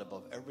God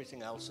above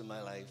everything else in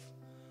my life?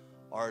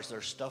 Or is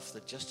there stuff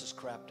that just has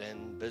crept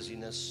in,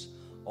 busyness,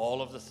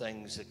 all of the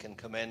things that can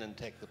come in and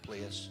take the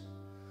place?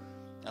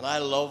 And I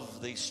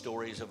love these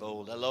stories of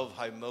old. I love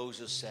how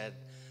Moses said,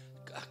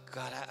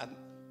 God,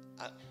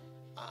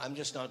 I'm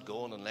just not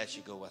going unless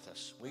you go with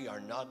us. We are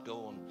not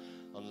going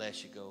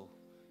unless you go.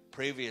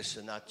 Previous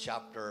in that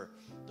chapter,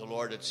 the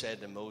Lord had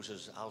said to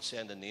Moses, I'll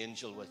send an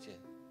angel with you.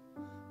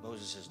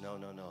 Moses says, no.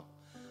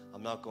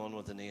 I'm not going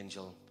with an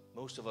angel.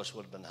 Most of us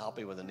would have been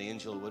happy with an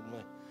angel, wouldn't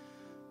we?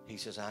 He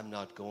says, I'm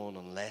not going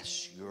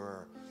unless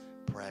your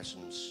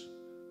presence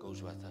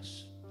goes with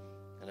us.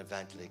 And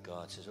eventually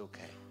God says,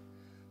 okay,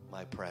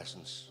 my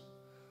presence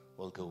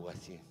will go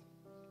with you.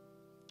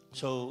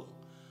 So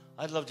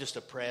I'd love just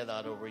to pray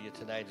that over you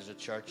tonight as a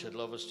church. I'd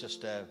love us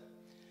just to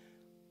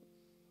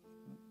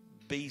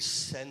be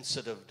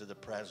sensitive to the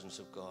presence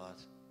of God.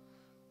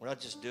 We're not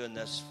just doing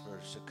this for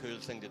it's a cool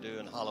thing to do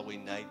on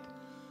Halloween night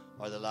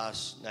or the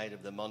last night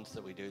of the month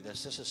that we do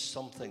this. This is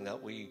something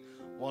that we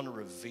want to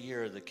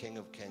revere the King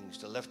of Kings,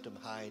 to lift him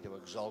high, to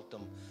exalt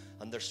him.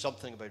 And there's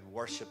something about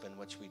worship in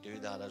which we do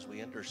that as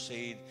we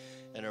intercede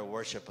in our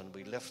worship and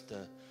we lift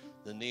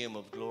the name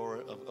of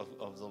glory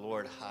of the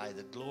Lord high,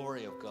 the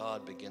glory of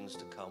God begins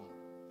to come.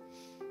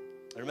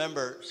 I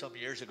remember some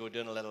years ago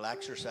doing a little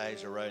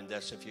exercise around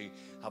this. If you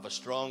have a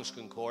Strong's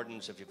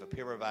Concordance, if you have a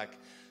paperback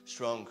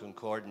Strong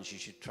Concordance, you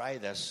should try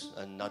this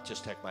and not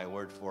just take my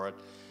word for it.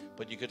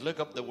 But you could look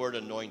up the word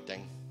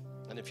anointing.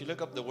 And if you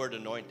look up the word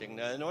anointing,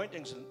 now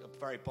anointing's a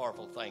very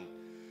powerful thing.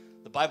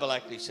 The Bible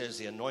actually says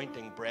the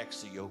anointing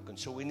breaks the yoke. And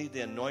so we need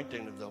the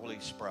anointing of the Holy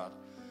Spirit.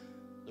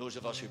 Those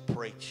of us who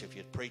preach, if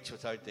you preach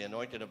without the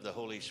anointing of the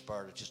Holy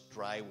Spirit, it's just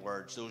dry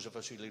words. Those of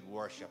us who lead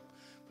worship,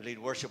 we lead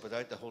worship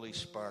without the Holy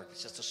Spirit,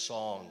 it's just a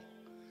song.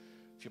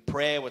 If you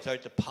pray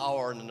without the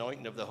power and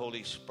anointing of the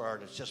Holy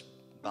Spirit, it's just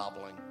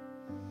babbling.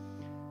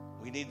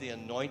 We need the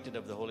anointing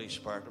of the Holy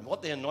Spirit. And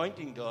what the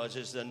anointing does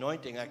is the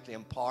anointing actually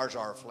empowers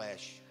our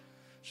flesh.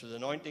 So the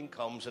anointing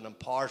comes and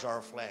empowers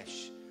our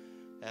flesh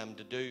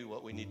to do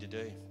what we need to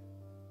do.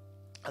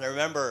 And I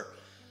remember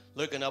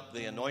looking up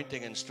the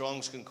anointing in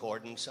Strong's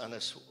Concordance,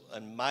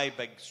 and my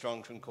big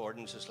Strong's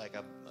Concordance is like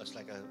a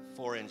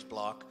 4-inch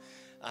block,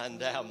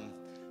 and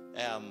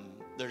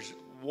there's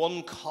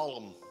one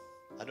column.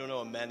 I don't know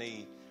how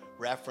many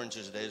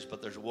references it is,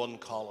 but there's one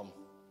column.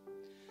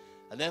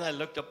 And then I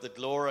looked up the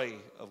glory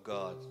of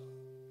God.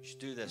 You should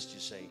do this, you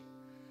see,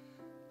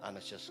 and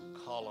it's just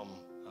column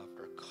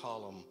after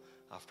column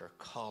after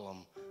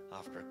column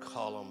after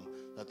column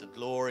that the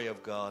glory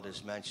of God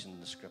is mentioned in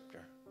the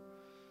Scripture.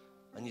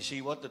 And you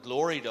see what the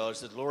glory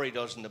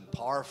doesn't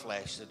empower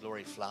flesh, the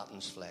glory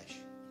flattens flesh.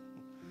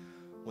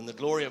 When the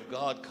glory of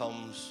God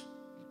comes,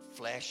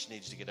 flesh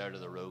needs to get out of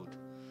the road.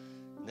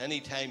 And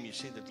any time you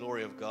see the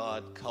glory of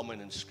God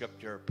coming in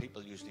Scripture,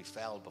 people usually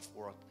fell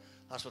before it.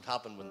 That's what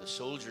happened when the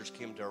soldiers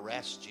came to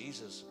arrest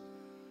Jesus.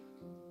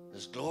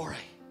 His glory,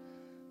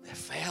 they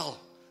fell.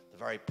 The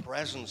very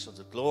presence of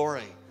the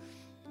glory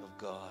of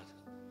God.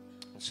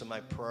 And so my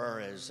prayer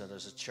is that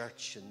as a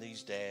church in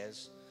these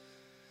days,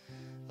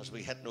 as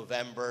we hit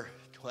November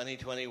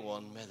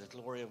 2021, may the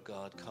glory of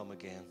God come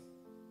again.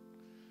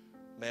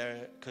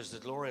 Because the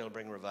glory will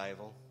bring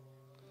revival.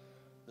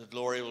 The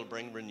glory will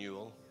bring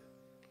renewal.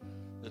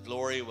 The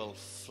glory will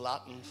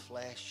flatten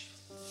flesh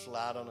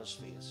flat on his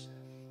face.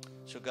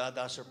 So God,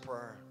 that's our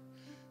prayer.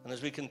 And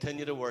as we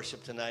continue to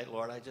worship tonight,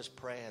 Lord, I just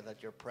pray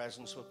that your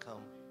presence will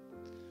come.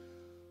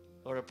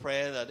 Lord, I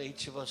pray that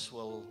each of us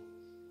will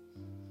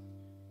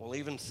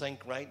even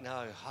think right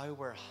now how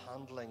we're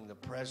handling the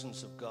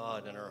presence of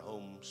God in our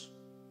homes.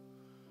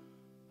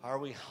 How are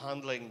we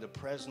handling the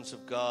presence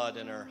of God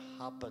in our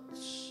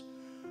habits?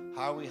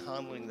 How are we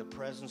handling the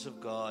presence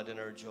of God in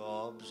our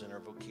jobs, in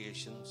our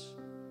vocations?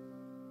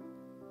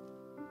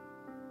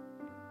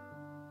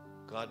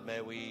 God, may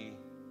we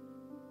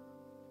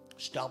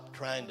stop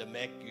trying to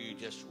make you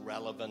just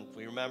relevant.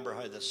 We remember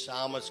how the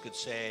psalmist could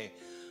say,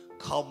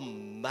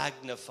 "Come,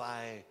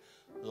 magnify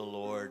the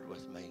Lord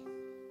with me."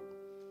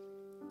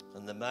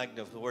 And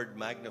the word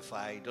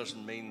magnify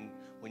doesn't mean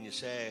when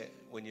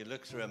you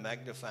look through a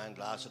magnifying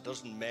glass, it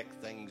doesn't make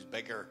things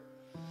bigger.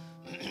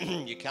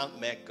 You can't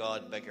make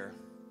God bigger.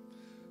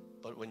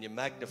 But when you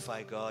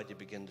magnify God, you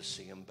begin to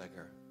see him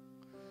bigger.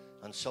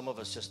 And some of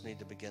us just need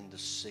to begin to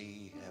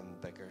see him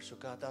bigger. So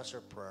God, that's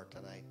our prayer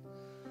tonight.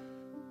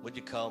 Would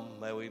you come?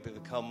 May we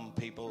become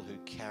people who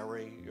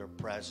carry your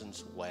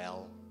presence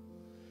well.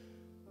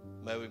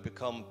 May we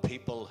become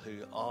people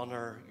who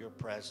honor your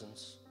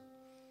presence,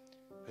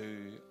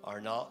 who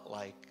are not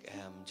like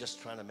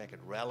just trying to make it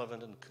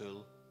relevant and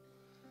cool,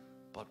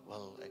 but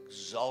will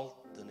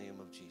exalt the name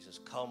of Jesus.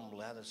 Come,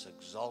 let us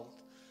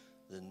exalt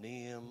the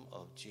name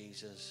of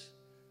Jesus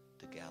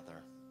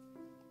together.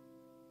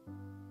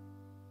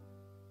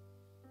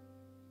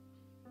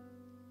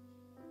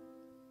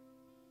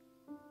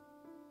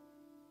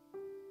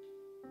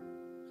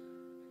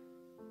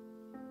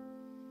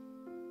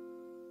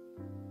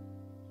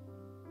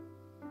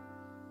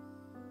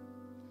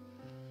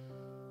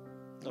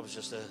 It was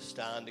just a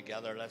stand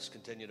together. Let's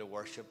continue to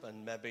worship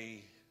and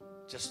maybe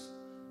just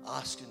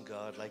asking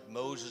God, like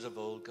Moses of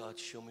old, God,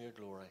 show me your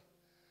glory.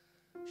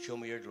 Show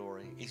me your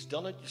glory. He's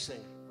done it, you see.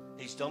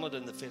 He's done it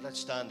in the face. Let's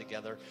stand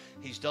together.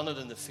 He's done it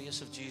in the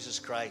face of Jesus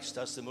Christ.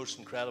 That's the most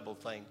incredible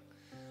thing.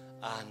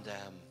 And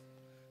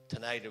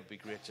tonight it would be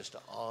great just to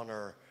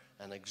honor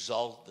and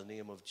exalt the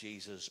name of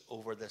Jesus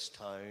over this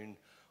town,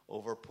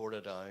 over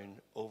Portadown,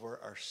 over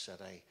our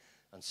city,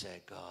 and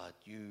say, God,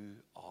 you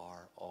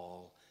are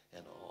all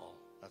in all.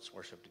 Let's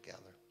worship together.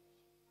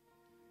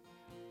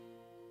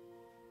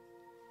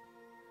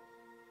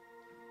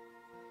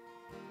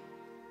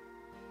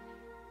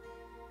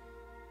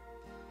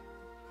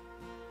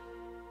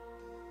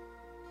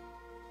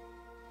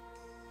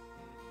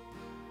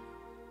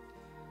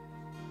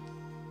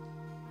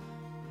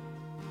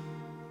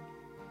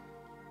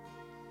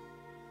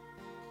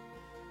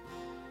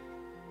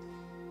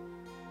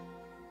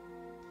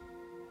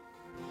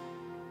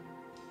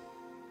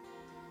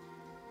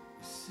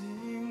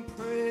 Sing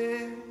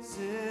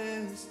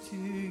praises to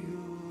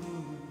your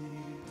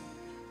name.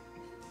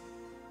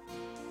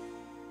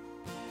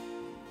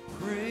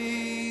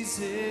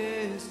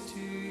 Praises to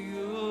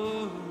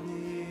your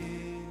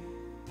name.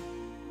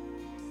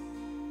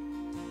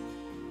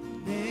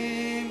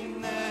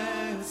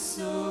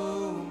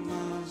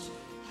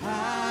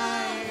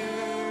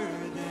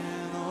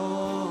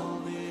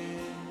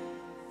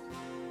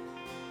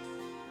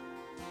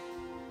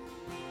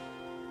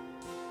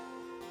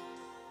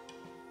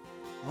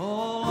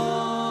 All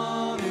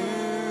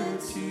honor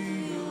to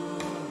your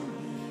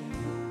name.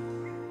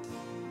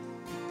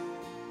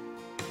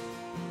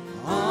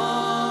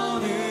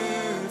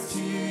 Honor to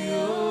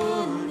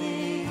your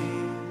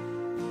name.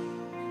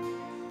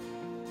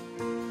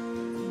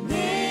 The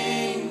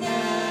name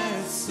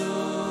that's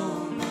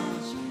so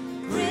much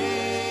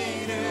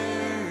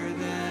greater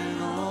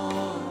than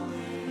all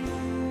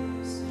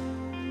names.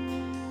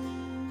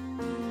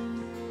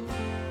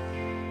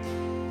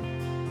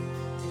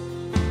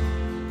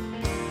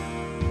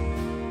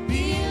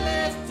 Be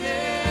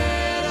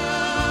lifted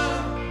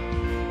up.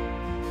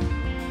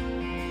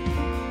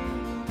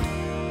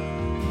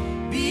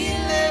 Be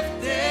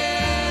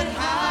lifted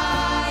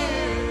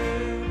higher.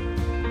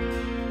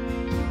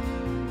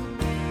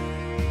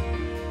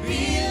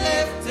 Be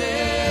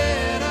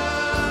lifted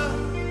up.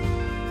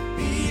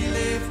 Be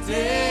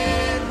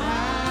lifted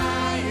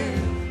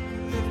higher.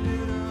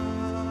 Lifted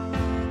up.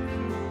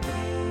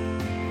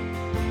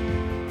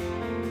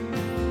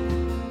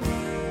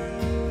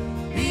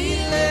 Be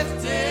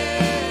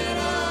lifted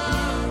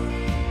up.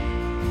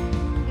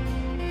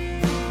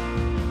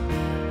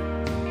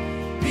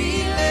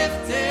 Be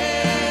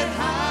lifted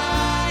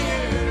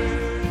higher.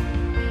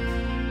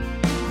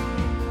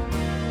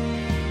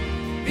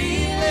 Be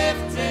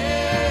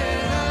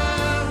lifted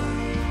up.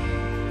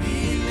 Be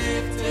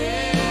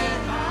lifted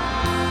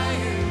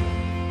higher.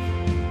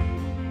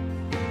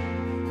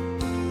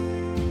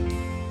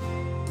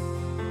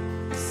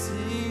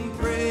 Sing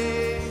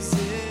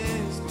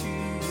praises to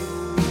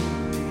your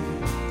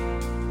name.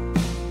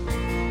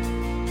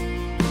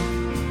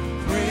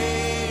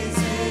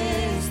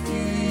 Praises to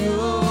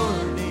your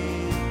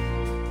name.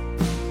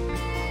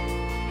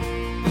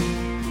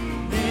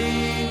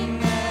 Name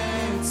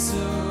that's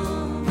so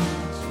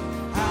much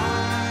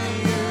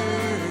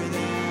higher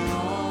than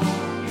all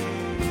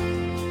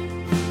names.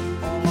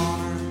 All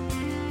honor.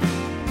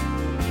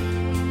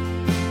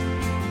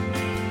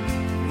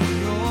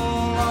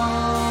 All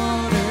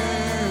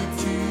honor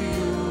to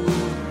your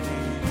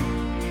name.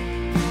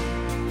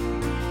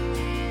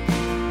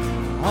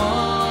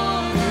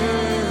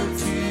 Honor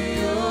to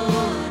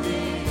your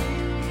name.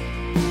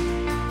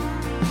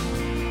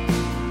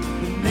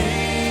 The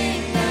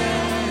name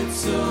that's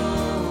so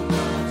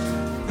much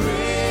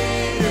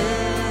greater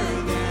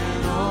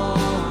than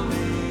all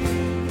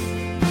names.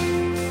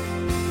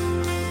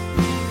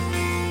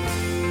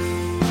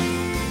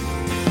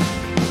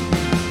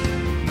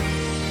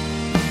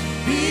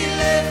 Be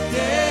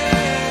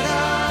lifted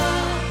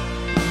up.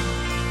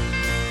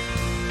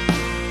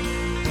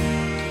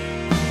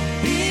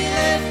 Be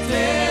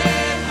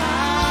lifted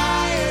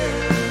higher.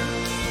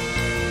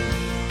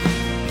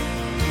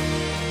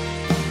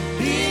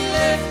 Be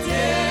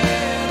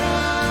lifted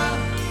up.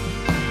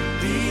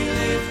 Be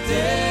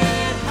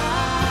lifted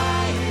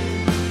higher.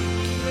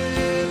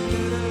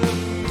 Lifted up.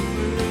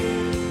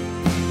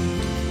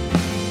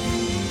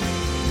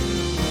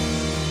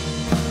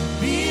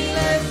 Be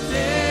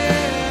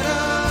lifted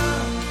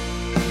up,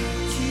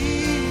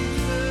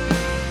 Jesus.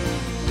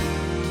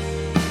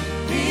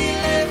 Be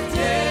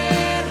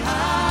lifted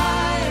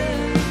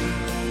higher.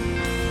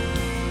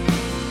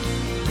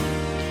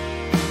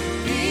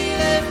 Be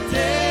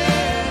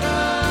lifted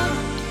up.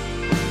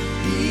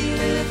 Be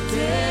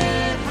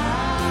lifted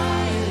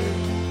higher.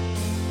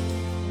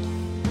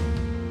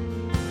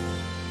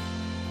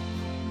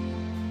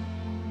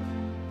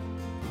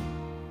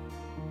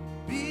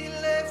 Be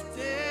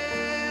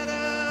lifted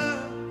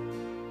up.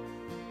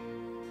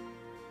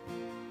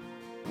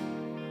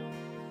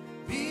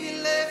 Be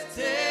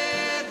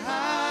lifted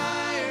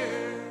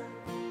higher.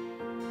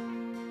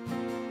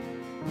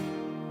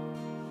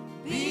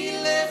 Be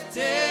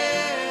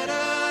lifted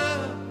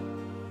up.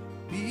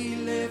 Be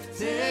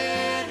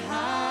lifted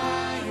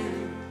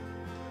higher.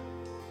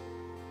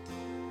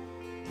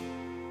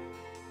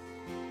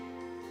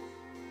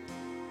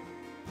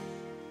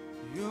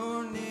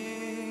 Your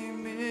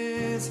name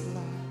is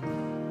light.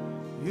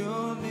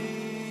 Your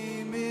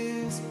name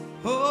is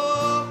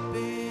hope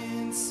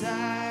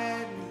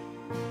inside me.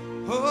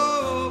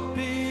 Hope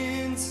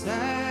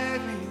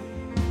inside me.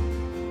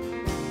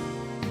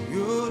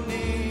 Your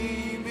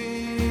name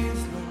is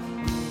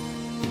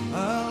love.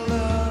 A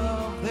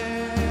love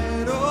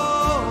that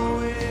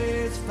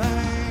always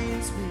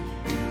finds me.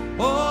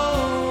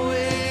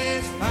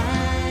 Always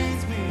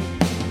finds me.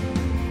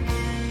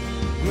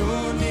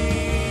 Your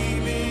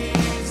name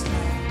is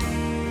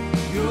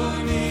light. Your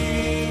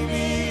name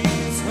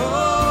is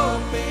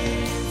hope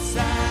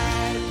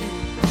inside me.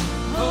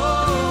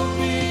 Hope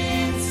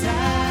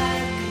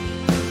inside me.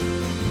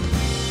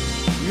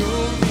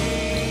 Your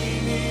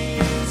name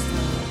is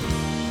love.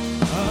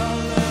 A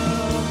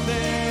love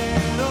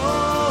that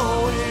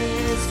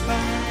always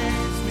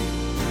finds me.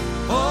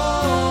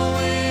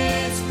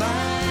 Always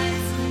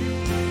finds me.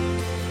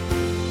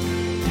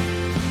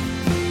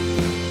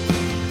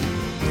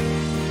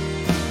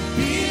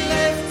 Be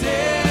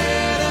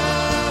lifted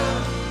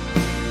up.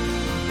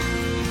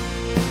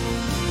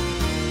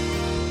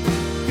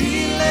 Be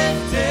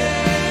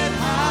lifted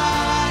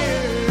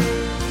higher.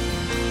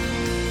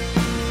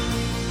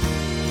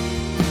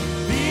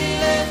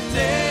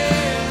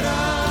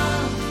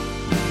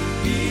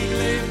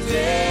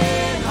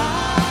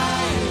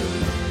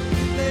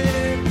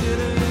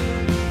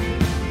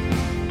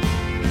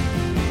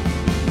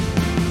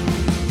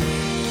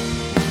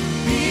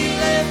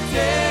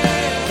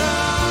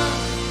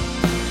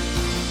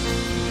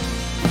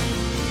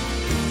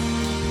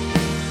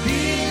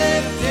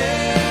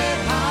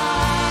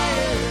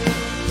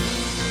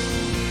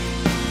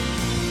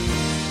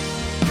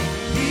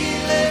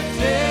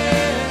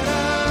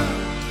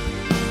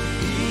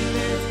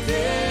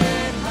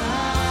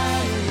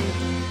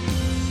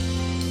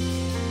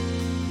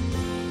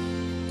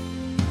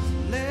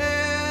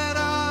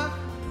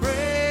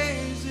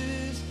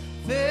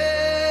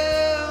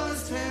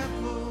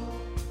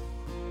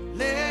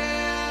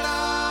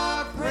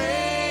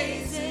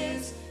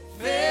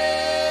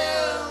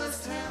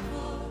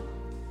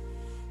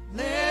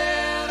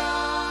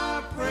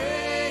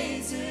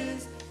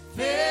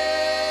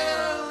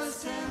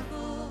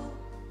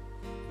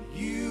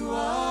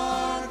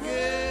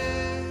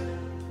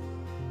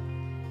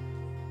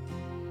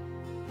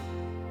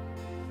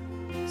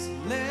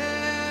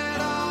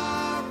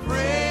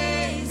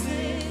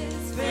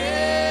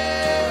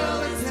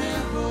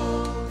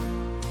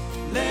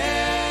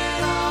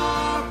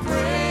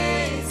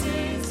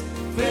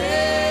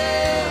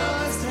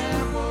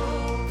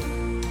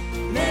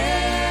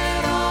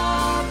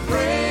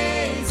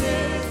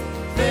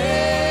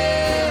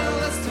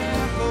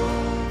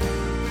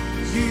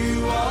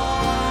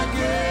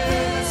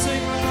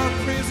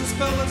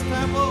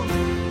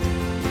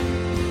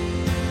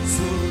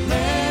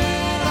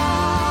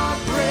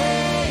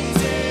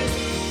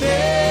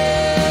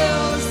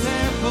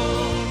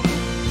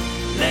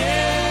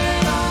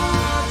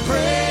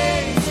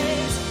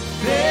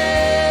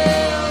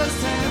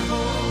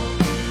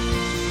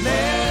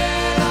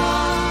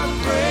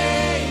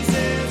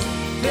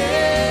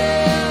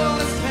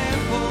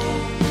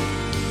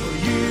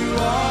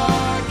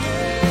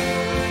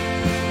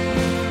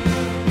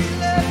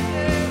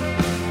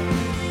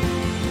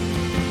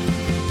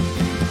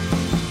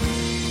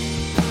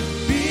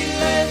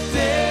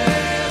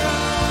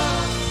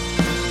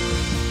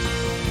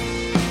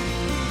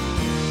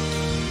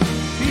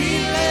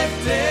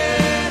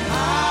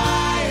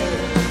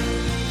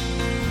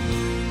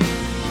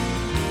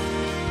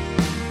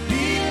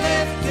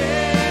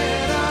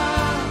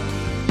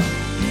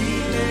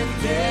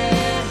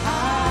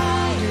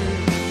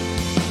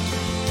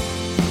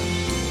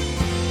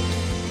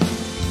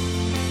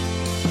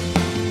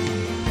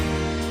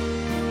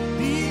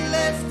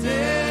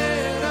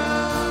 lifted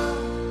up.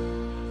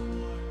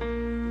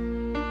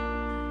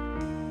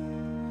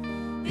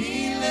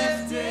 Be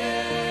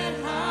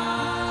lifted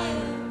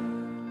higher.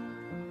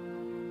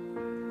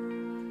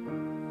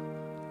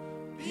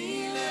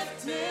 Be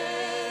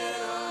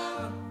lifted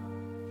up.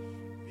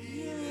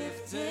 Be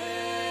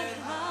lifted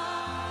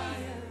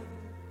higher.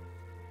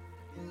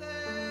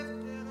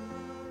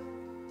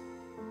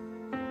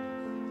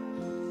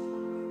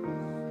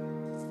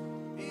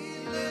 Be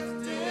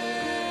lifted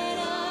up. Be lifted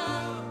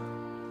up.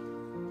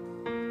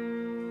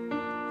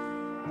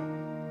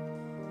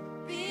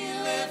 Be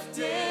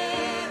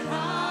lifted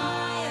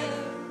higher.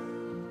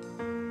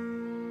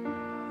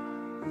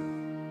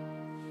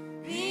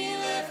 Be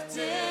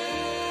lifted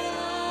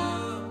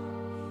up.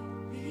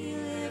 Be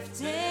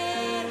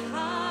lifted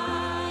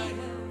higher.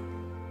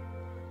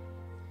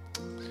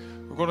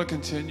 We're going to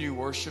continue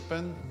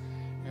worshiping.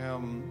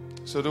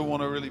 So I don't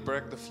want to really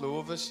break the flow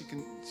of this. You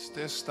can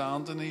stay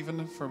standing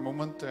even for a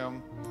moment.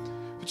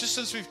 But just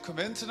since we've come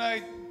in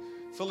tonight,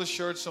 Phil has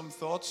shared some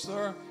thoughts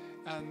there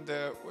and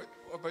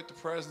about the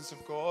presence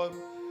of God,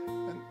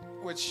 and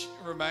which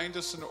remind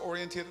us and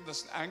orientate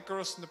us and anchor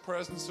us in the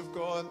presence of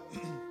God.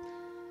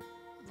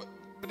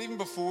 But even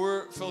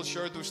before Phil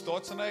shared those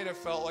thoughts tonight, I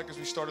felt like as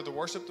we started to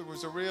worship, there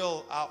was a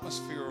real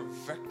atmosphere of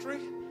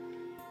victory.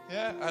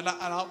 Yeah, an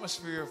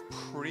atmosphere of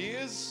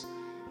praise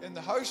in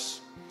the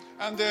house.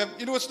 And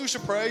you know, it's no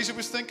surprise. I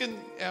was thinking,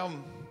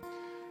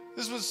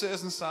 this is what it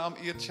says in Psalm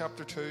 8,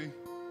 chapter 2.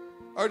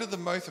 Out of the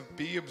mouth of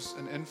babes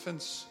and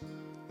infants,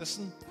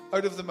 listen,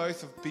 out of the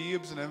mouth of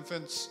babes and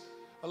infants,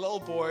 a little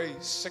boy,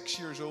 6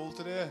 years old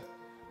today,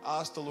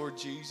 asked the Lord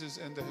Jesus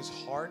into his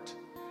heart,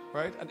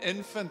 right? An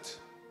infant.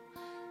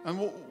 And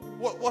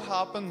what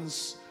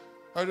happens?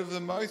 Out of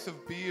the mouth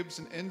of babes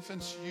and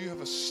infants, you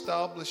have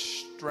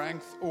established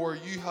strength, or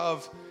you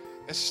have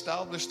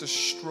established a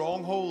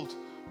stronghold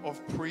of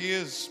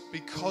praise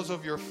because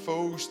of your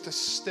foes, to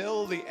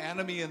still the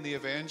enemy and the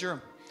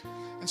avenger.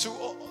 And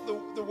so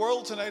the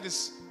world tonight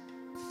is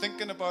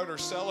thinking about or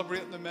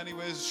celebrating in many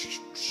ways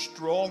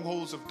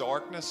strongholds of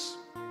darkness.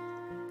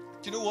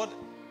 Do you know what?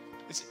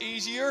 It's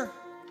easier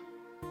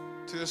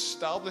to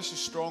establish a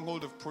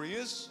stronghold of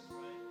praise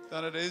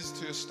than it is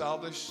to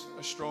establish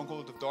a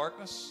stronghold of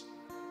darkness.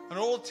 And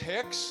all it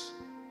takes,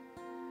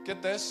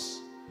 get this,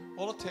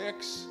 all it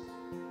takes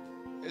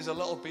is a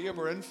little babe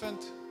or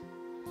infant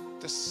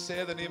to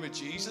say the name of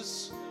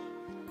Jesus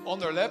on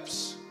their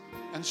lips,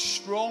 and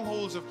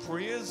strongholds of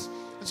praise.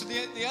 And so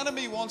the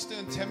enemy wants to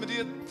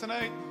intimidate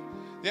tonight.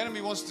 The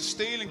enemy wants to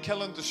steal and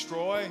kill and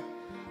destroy.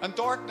 And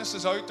darkness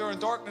is out there, and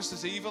darkness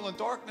is evil, and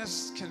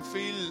darkness can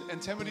feel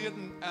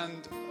intimidating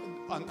and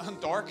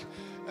dark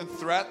and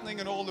threatening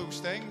and all those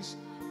things.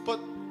 But,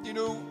 you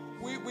know,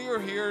 we are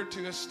here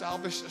to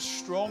establish a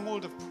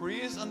stronghold of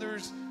praise, and there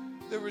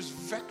is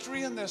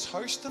victory in this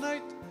house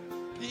tonight.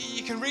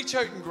 You can reach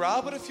out and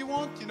grab it if you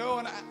want, you know,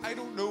 and I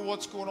don't know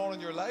what's going on in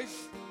your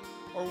life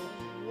or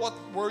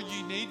where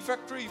you need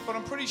victory, but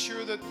I'm pretty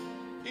sure that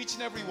each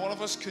and every one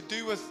of us could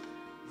do with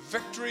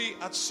victory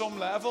at some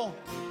level,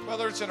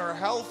 whether it's in our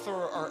health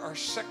or our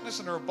sickness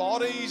in our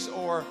bodies,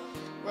 or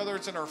whether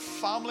it's in our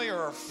family or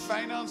our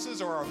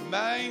finances or our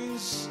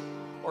minds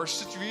or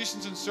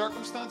situations and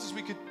circumstances.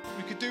 We could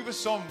do with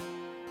some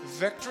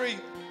victory.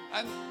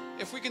 And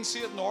if we can see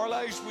it in our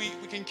lives,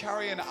 we can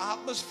carry an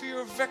atmosphere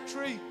of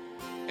victory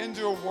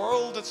into a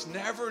world that's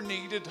never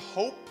needed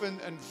hope and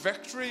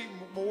victory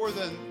more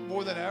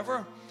than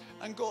ever.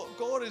 And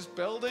God is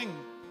building.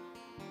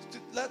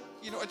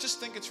 I just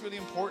think it's really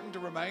important to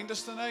remind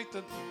us tonight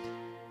that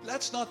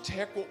let's not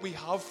take what we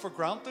have for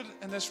granted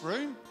in this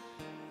room.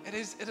 It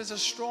is a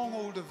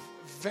stronghold of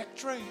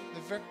victory,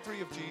 the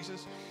victory of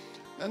Jesus.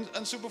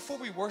 And so before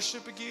we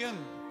worship again,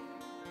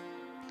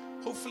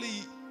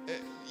 hopefully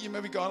you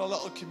maybe got a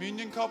little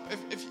communion cup.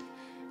 If you,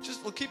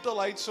 we'll keep the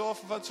lights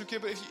off if that's okay.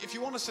 But if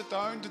you want to sit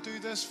down to do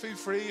this, feel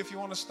free. If you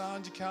want to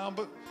stand, you can.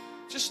 But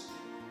just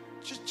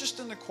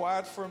in the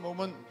quiet for a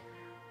moment.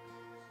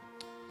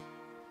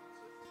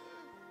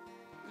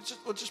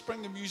 We'll just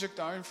bring the music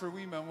down for a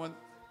wee moment,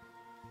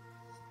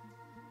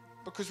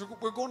 because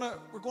we're going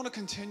to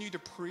continue to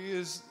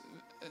praise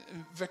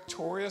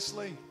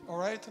victoriously, all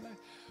right, tonight.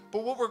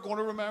 But what we're going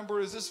to remember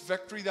is this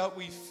victory that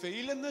we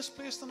feel in this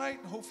place tonight,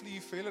 and hopefully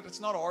you feel it.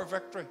 It's not our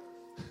victory.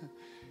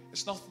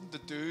 It's nothing to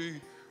do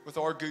with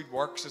our good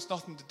works. It's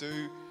nothing to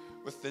do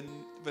with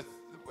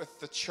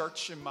the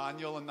church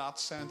Emmanuel in that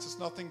sense. It's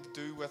nothing to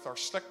do with our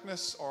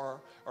slickness or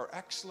our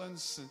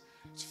excellence.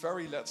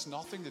 It's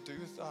nothing to do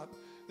with that.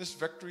 This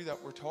victory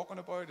that we're talking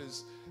about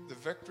is the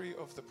victory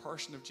of the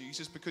person of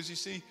Jesus. Because you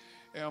see,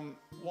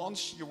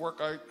 once you work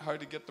out how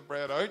to get the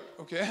bread out,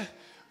 okay,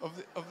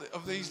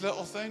 of these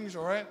little things,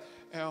 all right,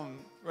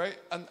 right,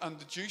 and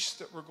the juice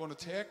that we're going to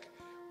take,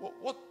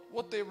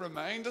 what they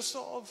remind us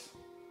of.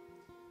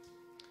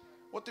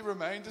 What they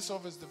remind us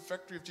of is the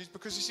victory of Jesus.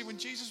 Because you see, when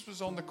Jesus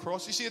was on the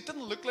cross, you see, it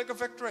didn't look like a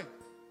victory.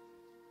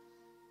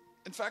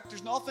 In fact,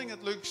 there's nothing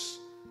that looks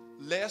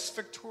less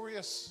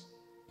victorious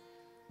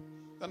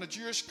than a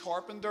Jewish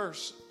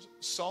carpenter's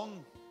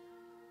son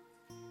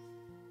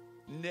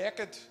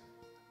naked,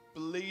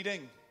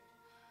 bleeding,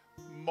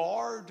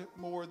 marred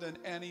more than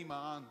any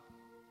man.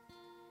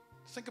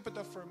 Think about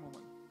that for a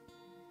moment.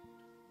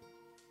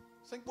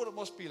 Think what it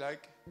must be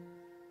like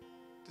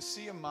to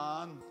see a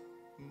man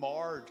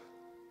marred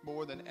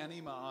more than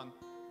any man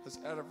has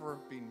ever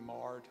been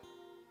marred.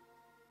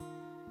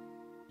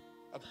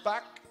 A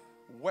back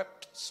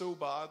whipped so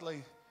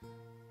badly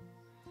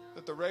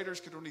that the writers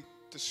could only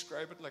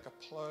describe it like a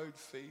ploughed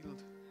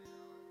field.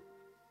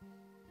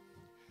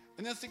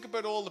 And then think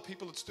about all the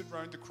people that stood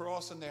around the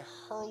cross and they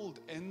hurled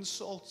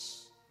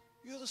insults.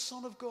 You're the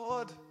Son of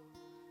God.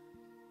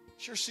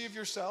 Sure, save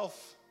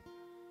yourself.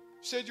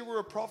 You said you were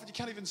a prophet. You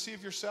can't even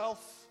save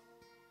yourself.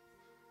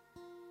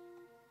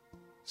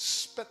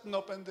 Spitting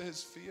up into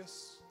his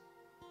face.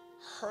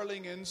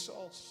 Hurling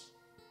insults.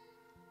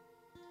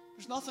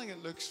 There's nothing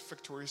that looks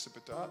victorious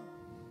about that.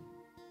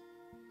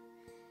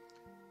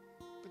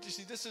 But you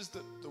see, this is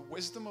the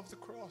wisdom of the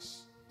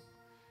cross.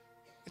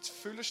 It's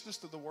foolishness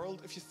to the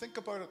world. If you think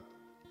about it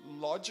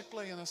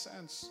logically, in a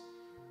sense,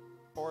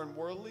 or in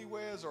worldly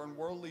ways, or in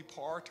worldly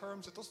power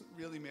terms, it doesn't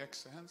really make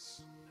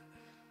sense.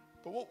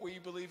 But what we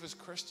believe as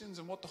Christians,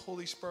 and what the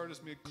Holy Spirit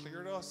has made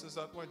clear to us, is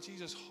that when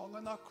Jesus hung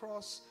on that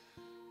cross,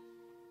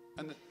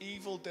 and that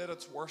evil did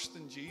its worst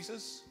in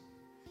Jesus,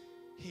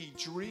 he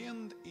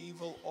drained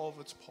evil of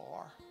its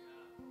power.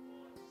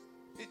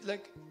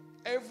 Like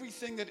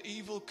everything that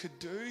evil could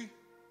do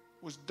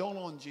was done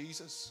on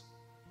Jesus.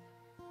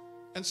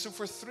 And so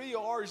for 3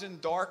 hours in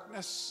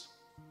darkness,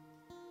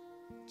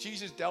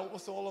 Jesus dealt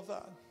with all of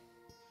that.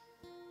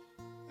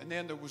 And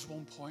then there was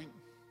one point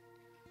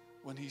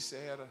when he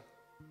said,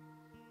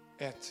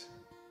 "It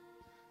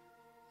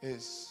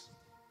is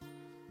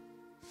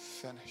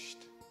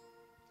finished."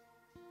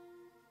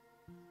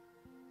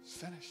 It's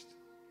finished.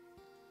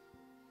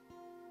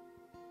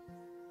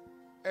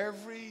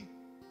 Every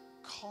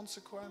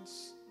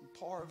consequence and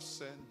power of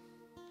sin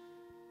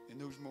in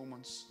those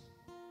moments,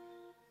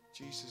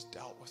 Jesus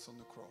dealt with on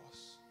the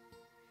cross.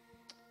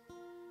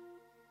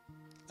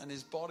 And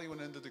his body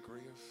went into the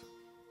grave.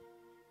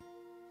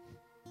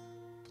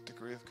 But the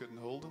grave couldn't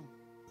hold him.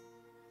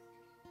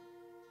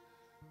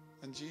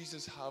 And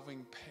Jesus,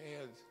 having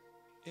paid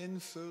in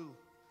full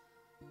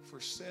for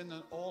sin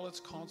and all its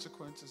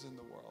consequences in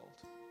the world,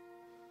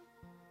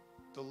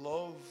 the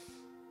love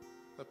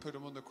that put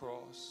him on the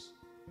cross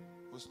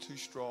was too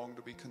strong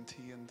to be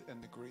contained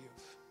in the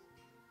grave.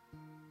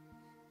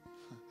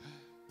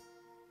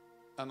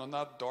 And on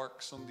that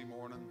dark Sunday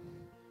morning,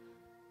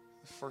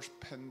 the first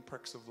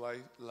pinpricks of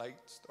light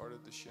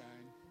started to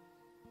shine.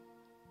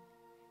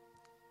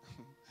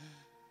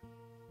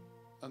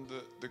 And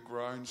the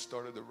ground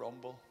started to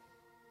rumble,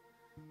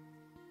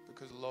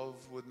 because love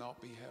would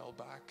not be held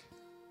back.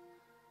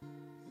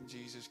 And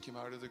Jesus came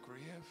out of the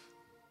grave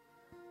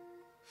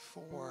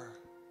for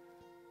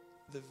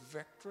the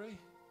victory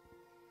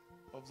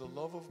of the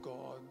love of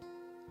God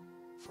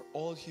for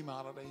all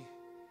humanity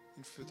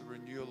and for the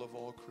renewal of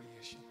all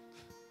creation.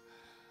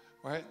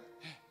 Right?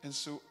 And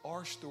so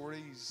our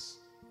stories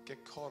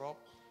get caught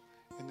up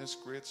in this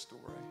great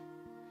story.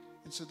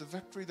 And so the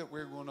victory that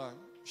we're going to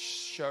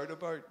shout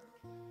about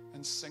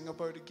and sing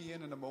about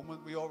again in a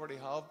moment, we already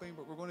have been,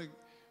 but we're going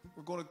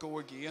to go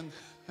again.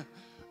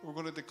 We're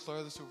going to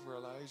declare this over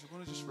our lives. We're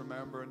going to just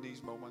remember in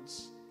these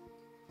moments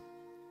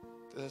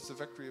that it's the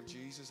victory of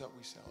Jesus that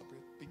we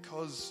celebrate,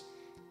 because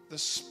the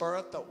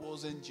Spirit that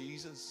was in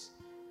Jesus,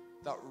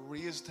 that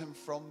raised him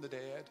from the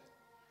dead,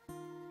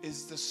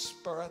 is the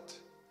Spirit,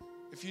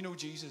 if you know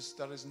Jesus,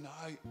 that is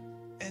now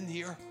in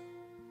here.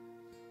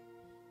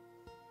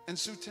 And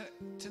so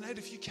tonight,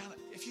 if you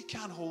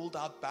can't hold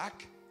that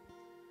back,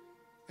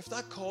 if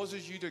that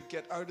causes you to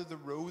get out of the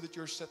row that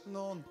you're sitting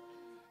on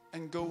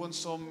and go in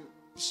some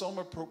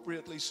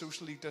appropriately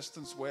socially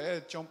distanced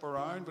way, jump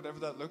around, whatever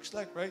that looks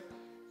like, right?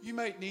 You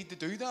might need to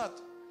do that,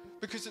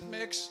 because it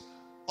makes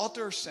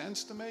utter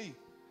sense to me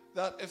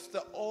that if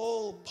the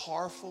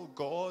all-powerful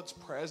God's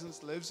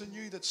presence lives in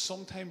you, that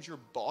sometimes your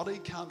body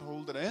can't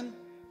hold it in.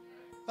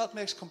 That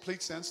makes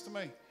complete sense to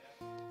me.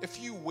 If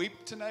you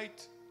weep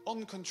tonight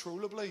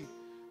uncontrollably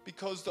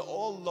because the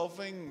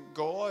all-loving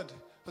God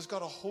has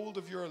got a hold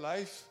of your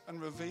life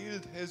and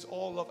revealed his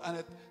all-love, and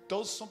it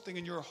does something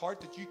in your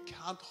heart that you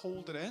can't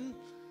hold it in,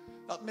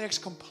 that makes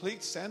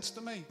complete sense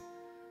to me,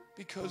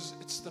 because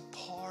it's the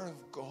power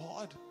of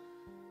God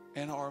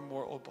in our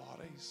mortal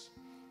bodies.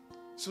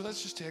 So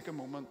let's just take a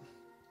moment.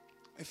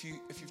 If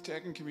you've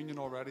taken communion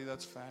already,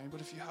 that's fine.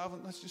 But if you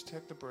haven't, let's just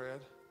take the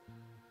bread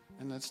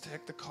and let's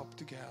take the cup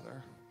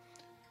together.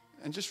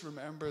 And just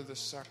remember the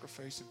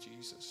sacrifice of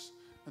Jesus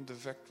and the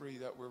victory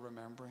that we're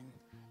remembering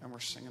and we're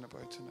singing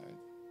about tonight.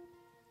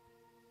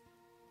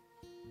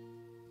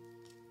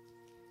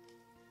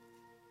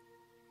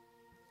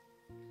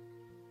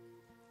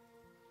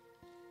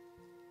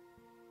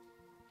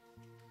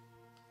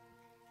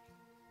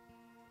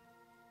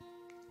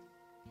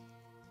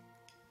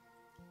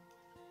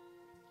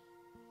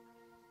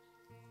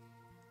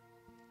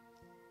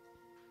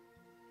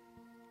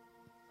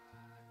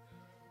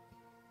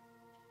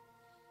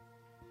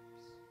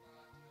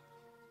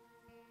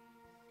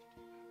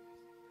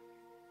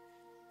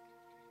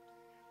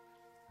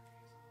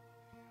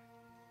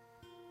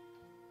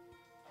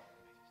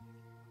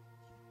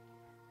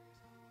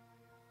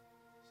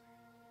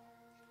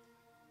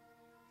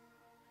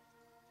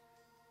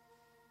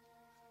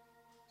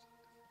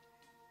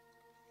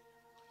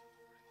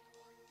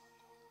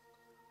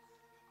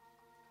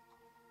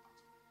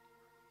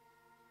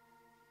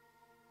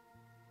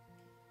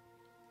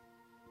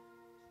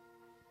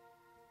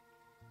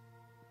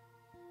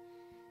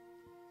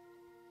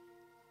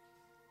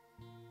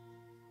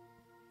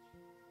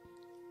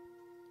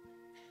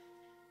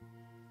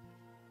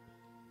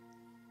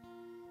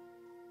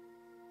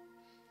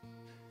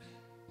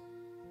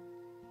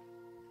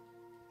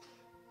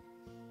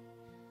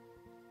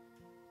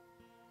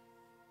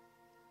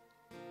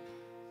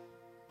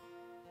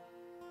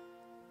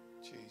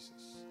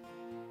 Jesus.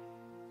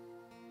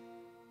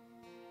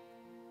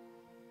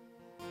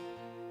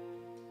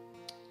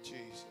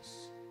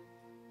 Jesus.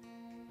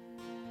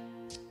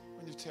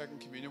 When you've taken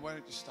communion, why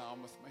don't you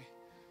stand with me?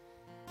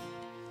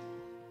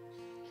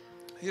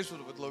 Here's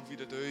what I would love you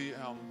to do.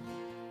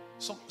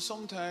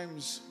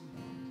 Sometimes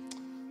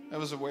I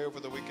was away over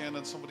the weekend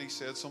and somebody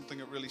said something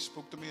that really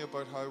spoke to me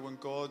about how when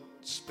God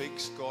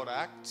speaks, God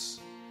acts.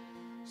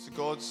 So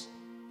God's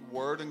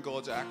word and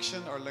God's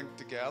action are linked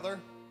together.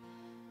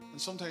 And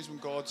sometimes when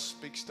God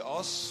speaks to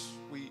us,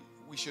 we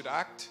should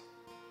act,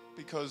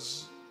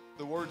 because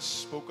the words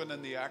spoken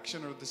and the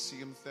action are the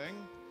same thing.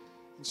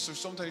 And so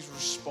sometimes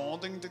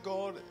responding to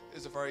God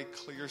is a very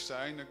clear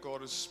sign that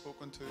God has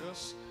spoken to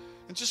us.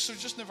 And just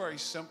in a very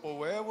simple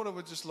way, what I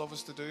would just love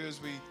us to do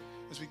as we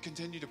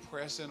continue to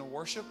press in and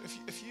worship,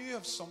 if you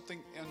have something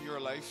in your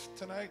life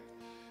tonight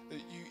that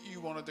you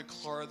want to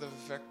declare the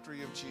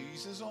victory of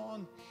Jesus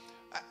on,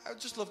 I'd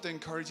just love to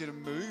encourage you to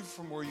move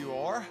from where you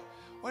are.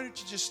 Why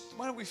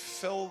don't we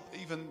fill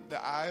even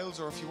the aisles,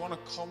 or if you want to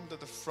come to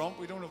the front,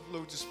 we don't have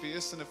loads of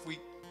space, and if we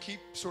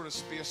keep sort of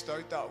spaced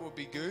out, that would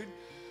be good.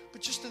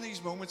 But just in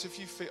these moments, if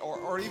you feel,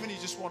 or even you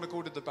just want to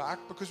go to the back,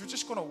 because we're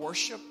just going to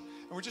worship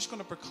and we're just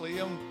going to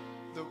proclaim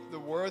the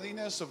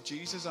worthiness of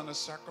Jesus and his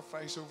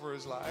sacrifice over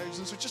his lives.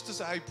 And so just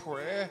as I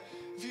pray,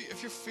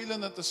 if you're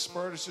feeling that the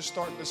Spirit is just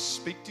starting to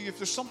speak to you, if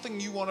there's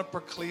something you want to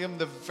proclaim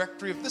the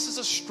victory of, this is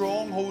a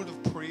stronghold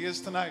of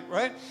praise tonight,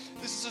 right?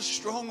 This is a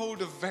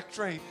stronghold of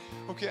victory,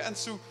 okay? And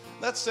so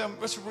let's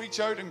reach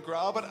out and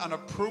grab it and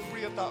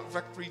appropriate that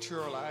victory to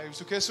our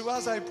lives, okay? So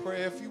as I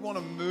pray, if you want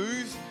to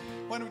move,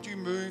 why don't you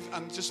move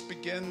and just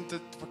begin to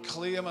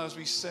proclaim as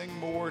we sing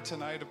more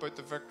tonight about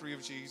the victory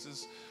of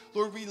Jesus.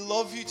 Lord, we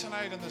love you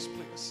tonight in this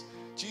place.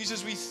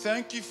 Jesus, we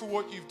thank you for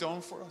what you've done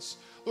for us.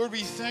 Lord,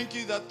 we thank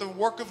you that the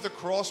work of the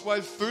cross,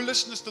 while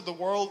foolishness to the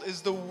world,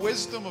 is the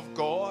wisdom of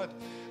God.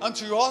 And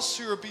to us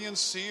who are being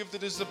saved,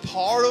 it is the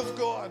power of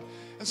God.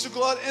 And so,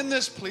 God, in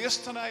this place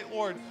tonight,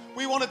 Lord,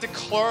 we want to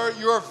declare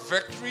your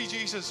victory,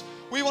 Jesus.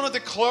 We want to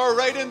declare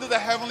right into the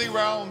heavenly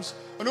realms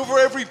and over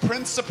every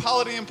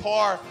principality and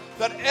power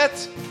that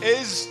it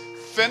is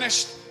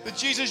finished. That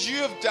Jesus, you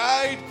have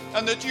died,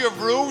 and that you have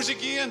rose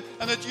again,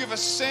 and that you have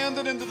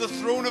ascended into the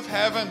throne of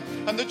heaven,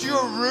 and that you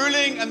are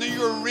ruling and that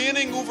you are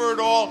reigning over it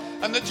all,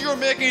 and that you are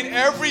making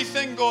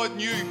everything, God,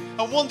 new.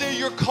 And one day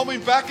you're coming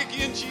back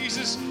again,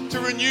 Jesus, to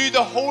renew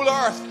the whole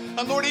earth.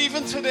 And Lord,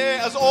 even today,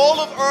 as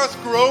all of earth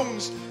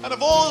groans, and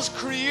if all His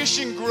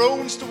creation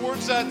groans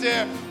towards that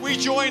day, we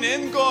join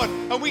in, God,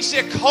 and we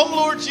say, come,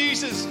 Lord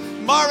Jesus,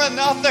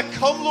 Maranatha,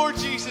 come, Lord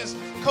Jesus,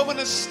 come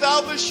and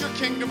establish your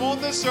kingdom on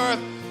this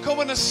earth. Come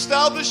and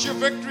establish your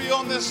victory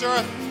on this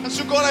earth. And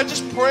so, God, I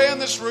just pray in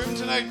this room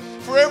tonight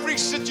for every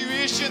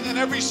situation and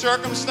every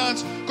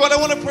circumstance. God, I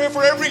want to pray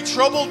for every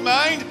troubled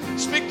mind.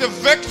 Speak the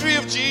victory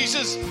of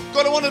Jesus.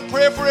 God, I want to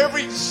pray for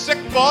every sick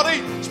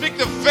body. Speak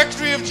the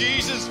victory of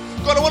Jesus.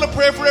 God, I want to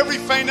pray for every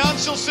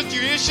financial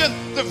situation,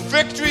 the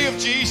victory of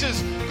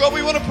Jesus. God,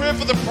 we want to pray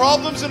for the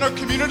problems in our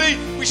community.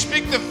 We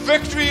speak the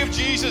victory of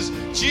Jesus.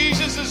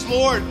 Jesus is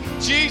Lord.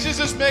 Jesus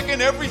is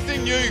making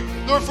everything new.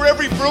 Lord, for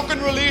every broken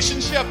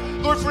relationship,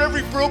 Lord, for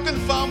every broken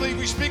family,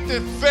 we speak the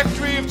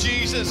victory of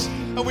Jesus.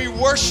 And we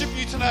worship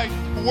you tonight.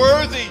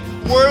 Worthy,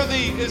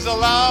 worthy is the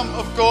Lamb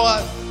of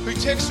God who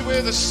takes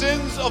away the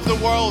sins of the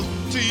world.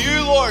 To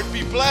you, Lord,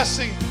 be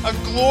blessing and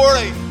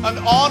glory and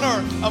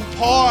honor and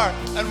power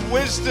and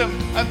wisdom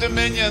and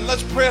dominion.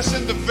 Let's press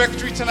into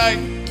victory tonight.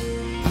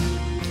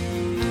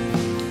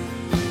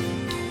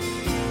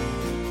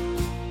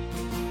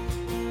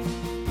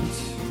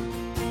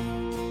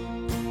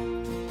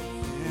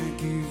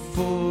 Thank you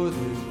for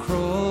the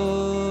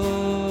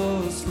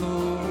cross,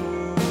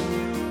 Lord.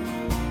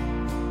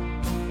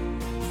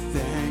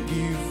 Thank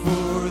you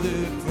for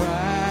the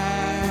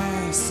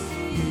price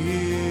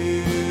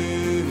you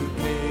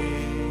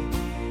paid,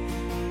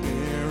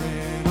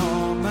 bearing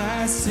all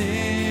my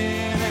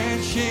sin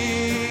and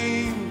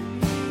shame.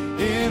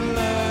 In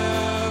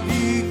love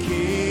you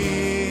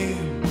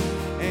came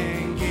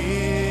and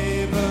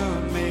gave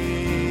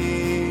amazing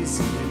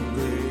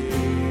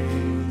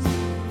grace.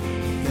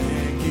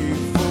 Thank you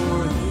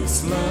for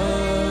this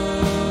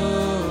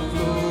love,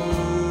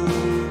 Lord.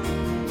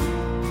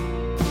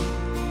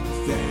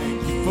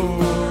 Thank you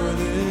for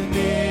the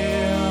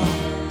nail-pierced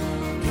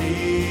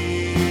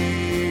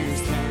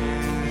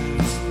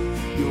hands.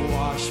 You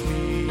wash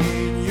me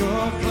in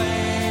your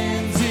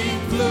cleansing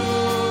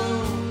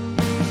flow.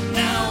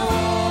 Now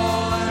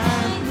all I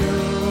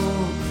know,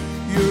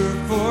 your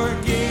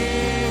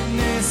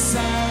forgiveness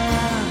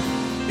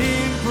and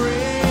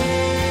embrace.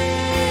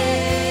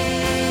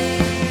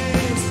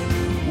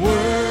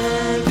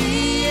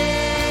 Worthy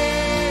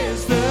is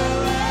the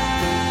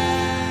Lamb,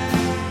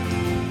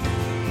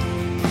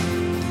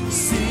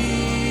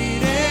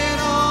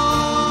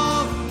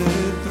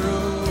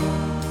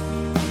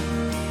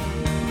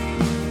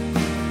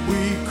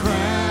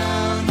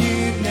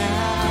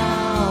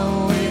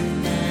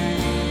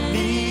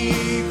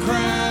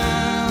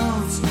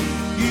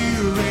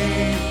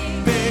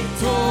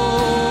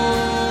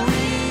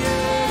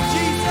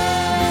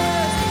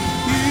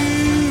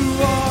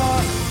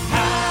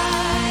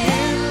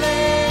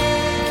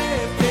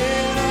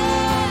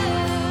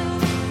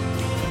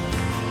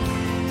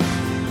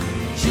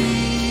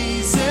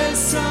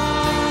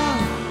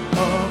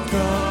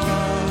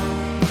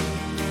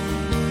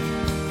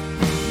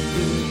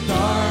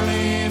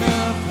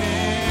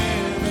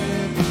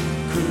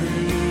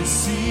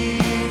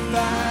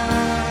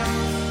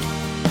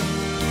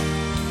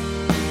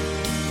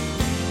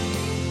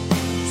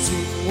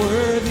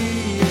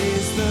 Worthy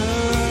is the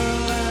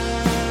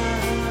Lamb.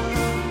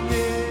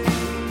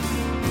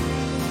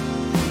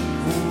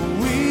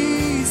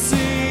 We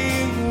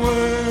sing,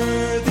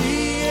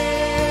 worthy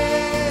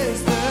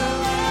is the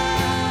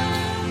Lamb.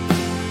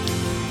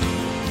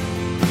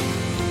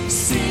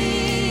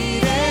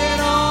 Seated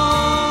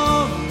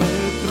on the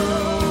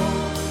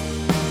throne,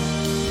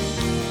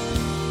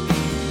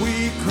 we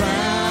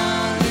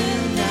crown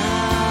him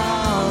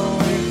now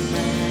with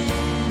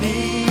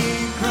many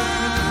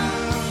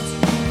crowns.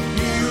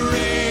 You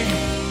reign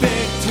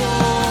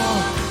victorious.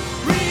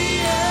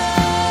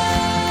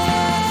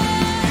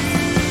 You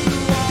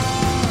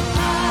are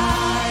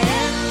high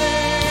and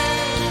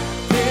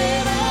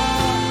lifted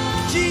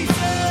up,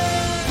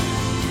 Jesus,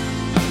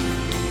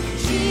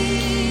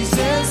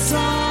 Jesus,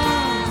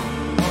 Son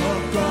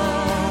of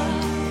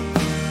God.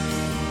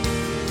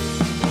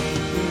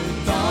 The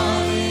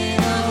darling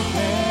of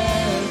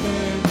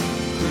heaven,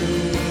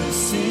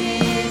 crucified.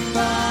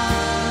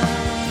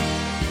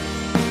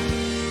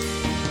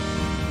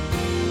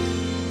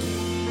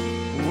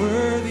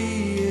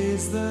 Worthy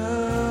is the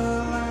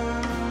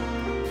Lamb.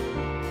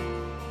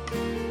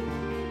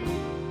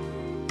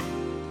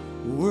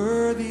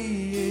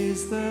 Worthy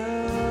is the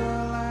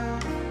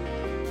Lamb.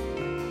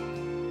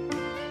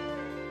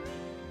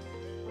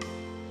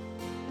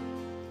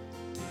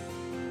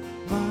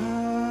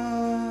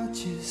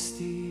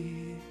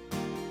 Majesty,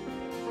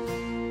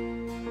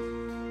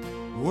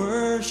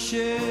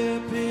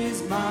 worship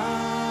His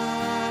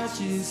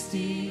majesty.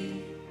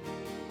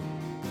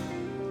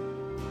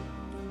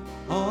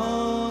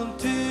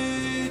 Unto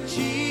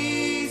Jesus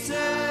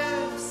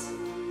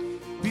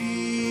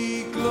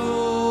be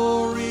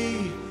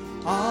glory,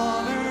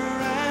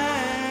 honor,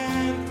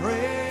 and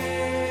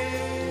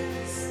praise.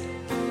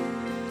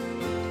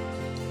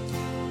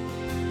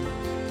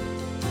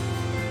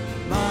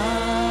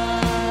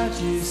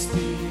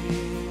 Majesty,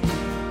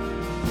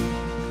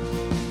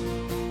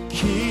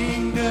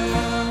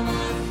 kingdom,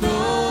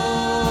 authority,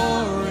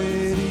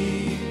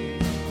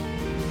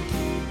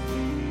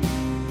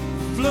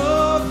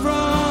 flow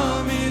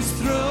from His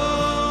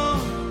throne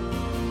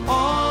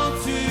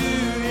onto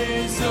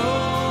His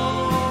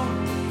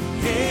own,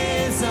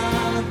 His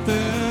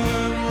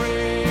anthem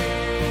reigns.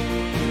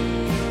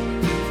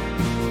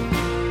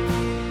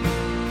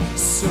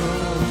 So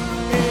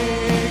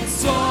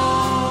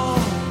exalt,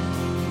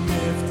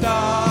 lift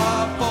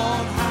up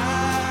on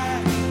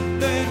high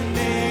the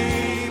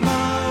name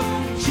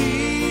of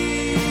Jesus.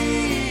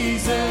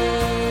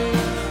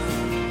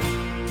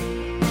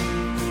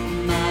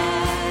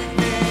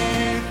 Magnify,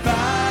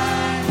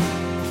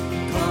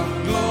 come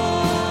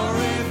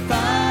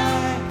glorify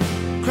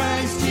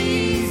Christ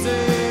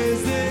Jesus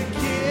the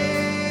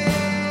King.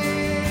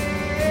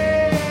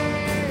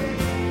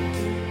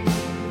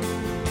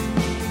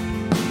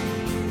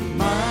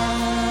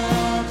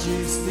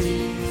 Majesty,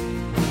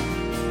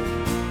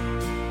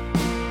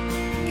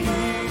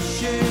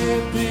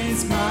 kingship is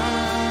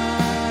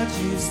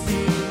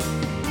majesty.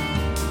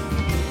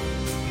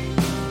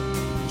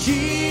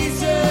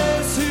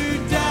 Jesus who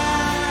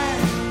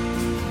died,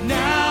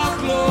 now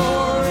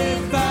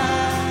glorified,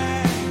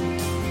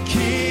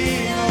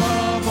 King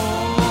of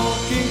all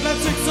kings.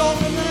 Let's exalt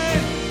the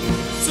name.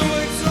 So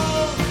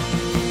exalt,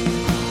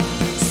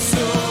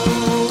 so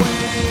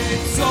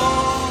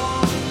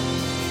exalt,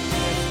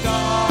 lift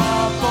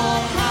up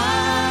on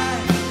high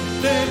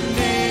the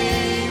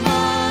name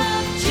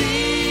of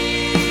Jesus.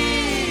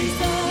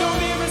 No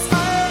name is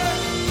higher.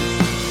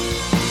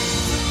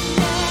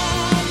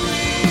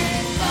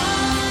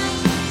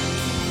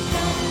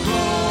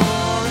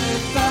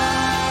 Glorify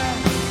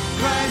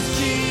Christ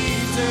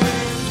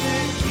Jesus the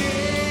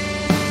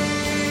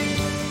King.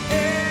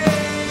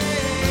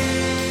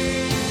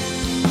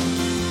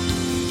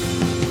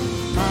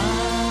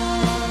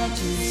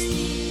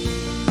 Majesty,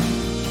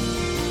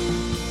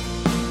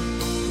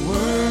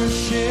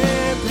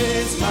 worship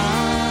His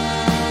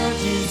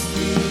majesty.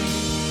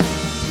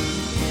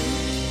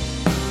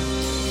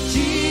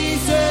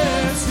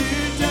 Jesus who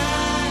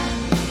died,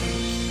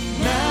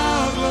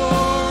 now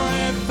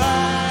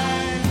glorified,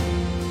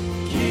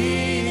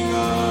 King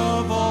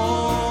of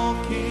all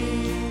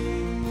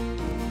kings.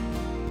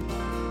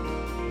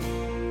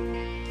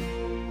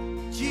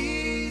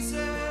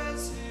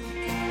 Jesus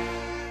who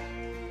died,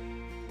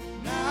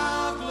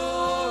 now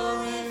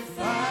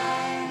glorified,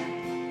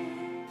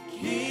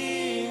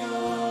 King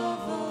of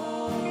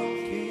all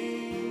kings.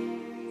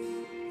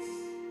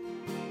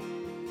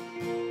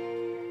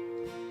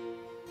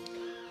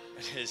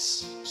 It is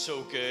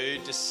so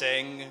good to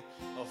sing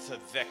of the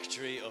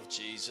victory of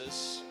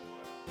Jesus,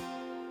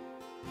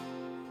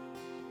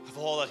 of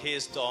all that He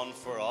has done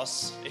for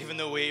us, even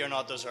though we are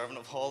not deserving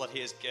of all that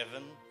He has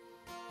given.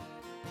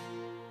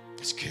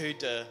 It's good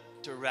to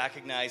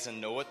recognize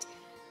and know it.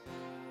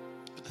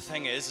 But the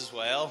thing is as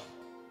well,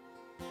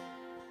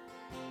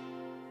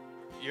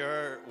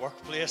 your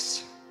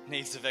workplace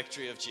needs the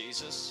victory of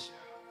Jesus.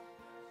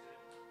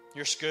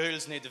 Your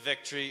schools need the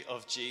victory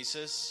of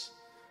Jesus.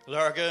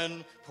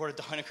 Lurgan,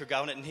 Portadown and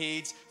Craigavon, it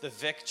needs the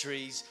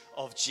victories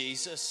of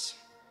Jesus.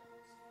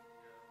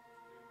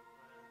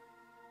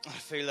 I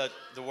feel that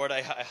the word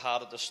I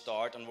had at the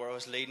start and where I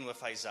was leading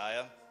with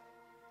Isaiah,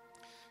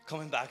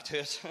 coming back to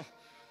it,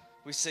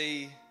 we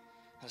see,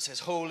 and it says,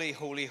 holy,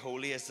 holy,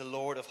 holy is the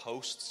Lord of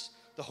hosts.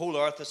 The whole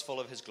earth is full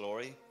of his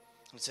glory.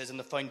 And it says, and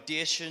the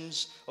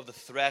foundations of the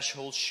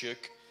threshold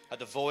shook at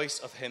the voice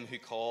of him who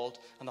called,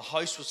 and the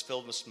house was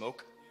filled with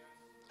smoke.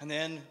 And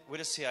then we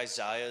just see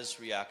Isaiah's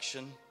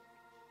reaction.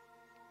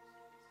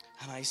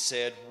 And I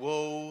said,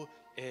 woe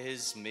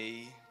is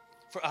me,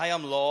 for I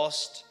am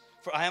lost,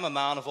 for I am a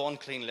man of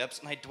unclean lips,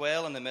 and I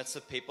dwell in the midst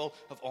of people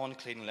of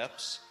unclean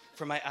lips.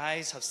 For my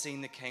eyes have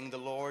seen the King, the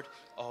Lord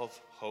of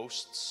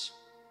hosts.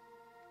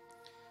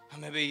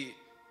 And maybe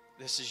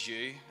this is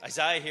you.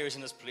 Isaiah here is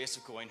in this place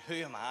of going, who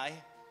am I?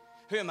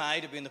 Who am I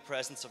to be in the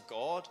presence of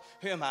God?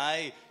 Who am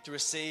I to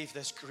receive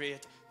this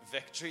great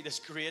victory, this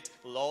great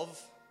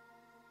love?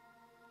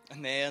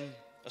 And then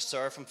a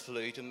seraphim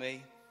flew to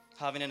me,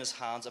 having in his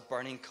hands a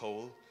burning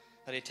coal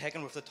that he had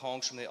taken with the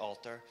tongs from the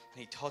altar,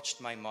 and he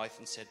touched my mouth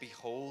and said,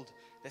 behold,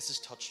 this has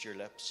touched your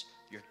lips.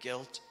 Your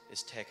guilt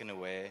is taken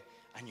away,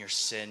 and your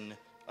sin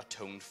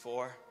atoned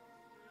for.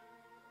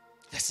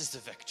 This is the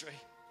victory.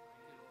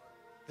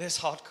 This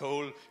hot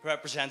coal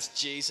represents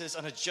Jesus,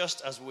 and it's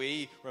just as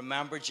we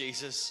remember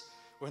Jesus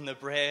when the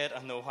bread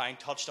and the wine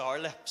touched our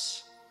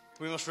lips.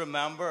 We must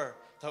remember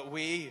that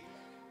we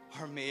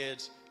are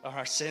made,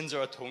 our sins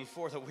are atoned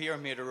for, that we are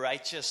made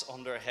righteous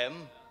under him.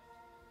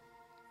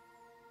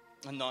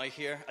 And now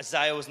here,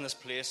 Isaiah was in this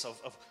place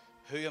of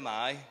who am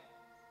I?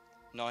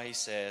 Now he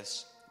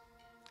says,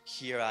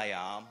 here I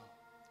am,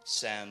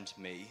 send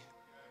me.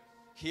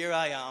 Here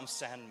I am,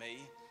 send me.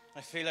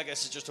 I feel like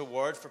this is just a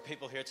word for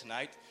people here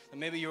tonight, that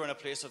maybe you're in a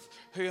place of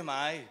who am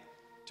I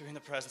to be in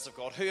the presence of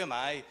God? Who am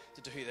I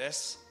to do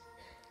this?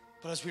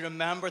 But as we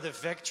remember the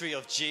victory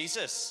of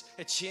Jesus,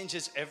 it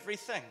changes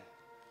everything.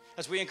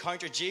 As we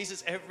encounter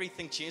Jesus,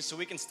 everything changes, so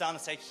we can stand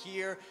and say,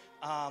 here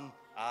am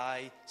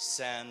I,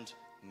 send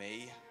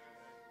me.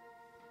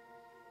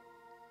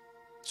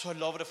 So I'd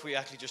love it if we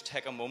actually just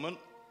take a moment.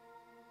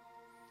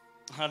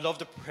 And I'd love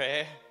to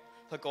pray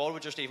that God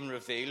would just even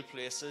reveal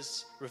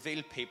places,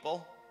 reveal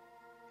people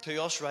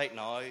to us right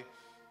now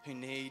who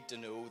need to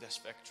know this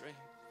victory,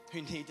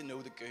 who need to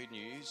know the good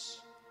news.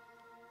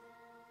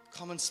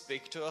 Come and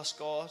speak to us,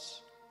 God.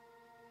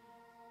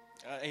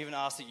 I even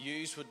ask that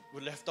you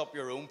would lift up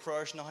your own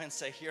prayers now and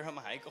say, here am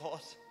I,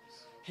 God.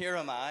 Here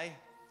am I.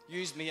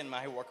 Use me in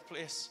my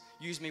workplace.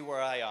 Use me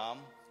where I am.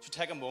 So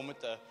take a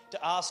moment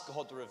to ask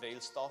God to reveal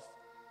stuff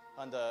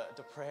and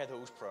to pray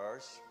those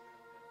prayers.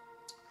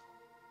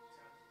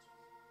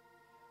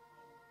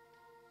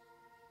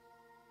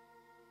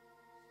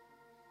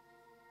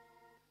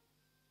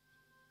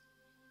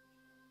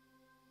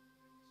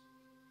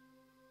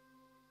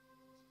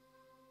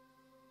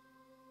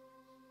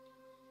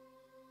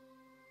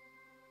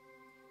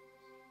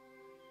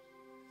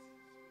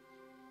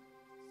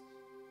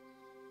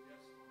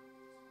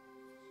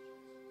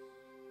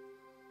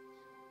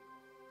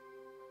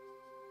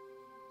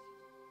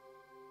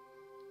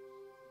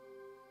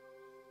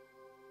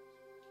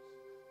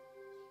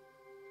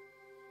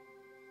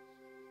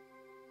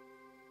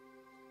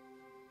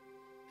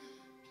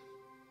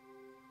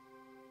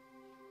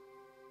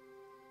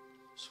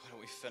 So why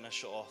don't we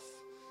finish off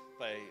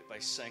by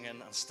singing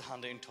and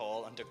standing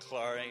tall and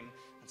declaring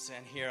and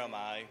saying, here am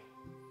I,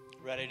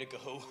 ready to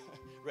go,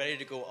 ready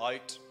to go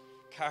out,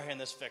 carrying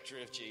this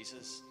victory of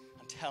Jesus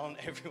and telling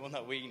everyone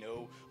that we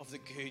know of the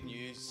good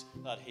news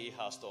that he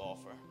has to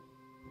offer.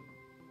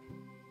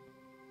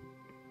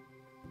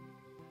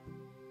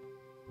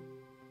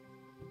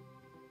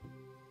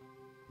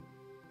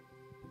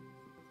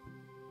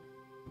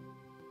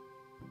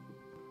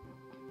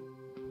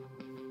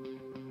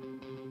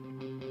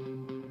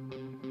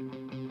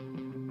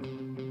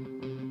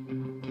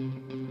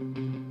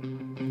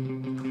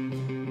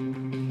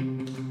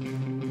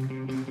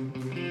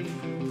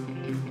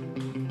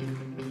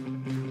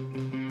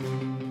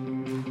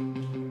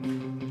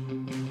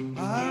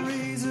 I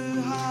raise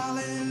a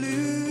hallelujah.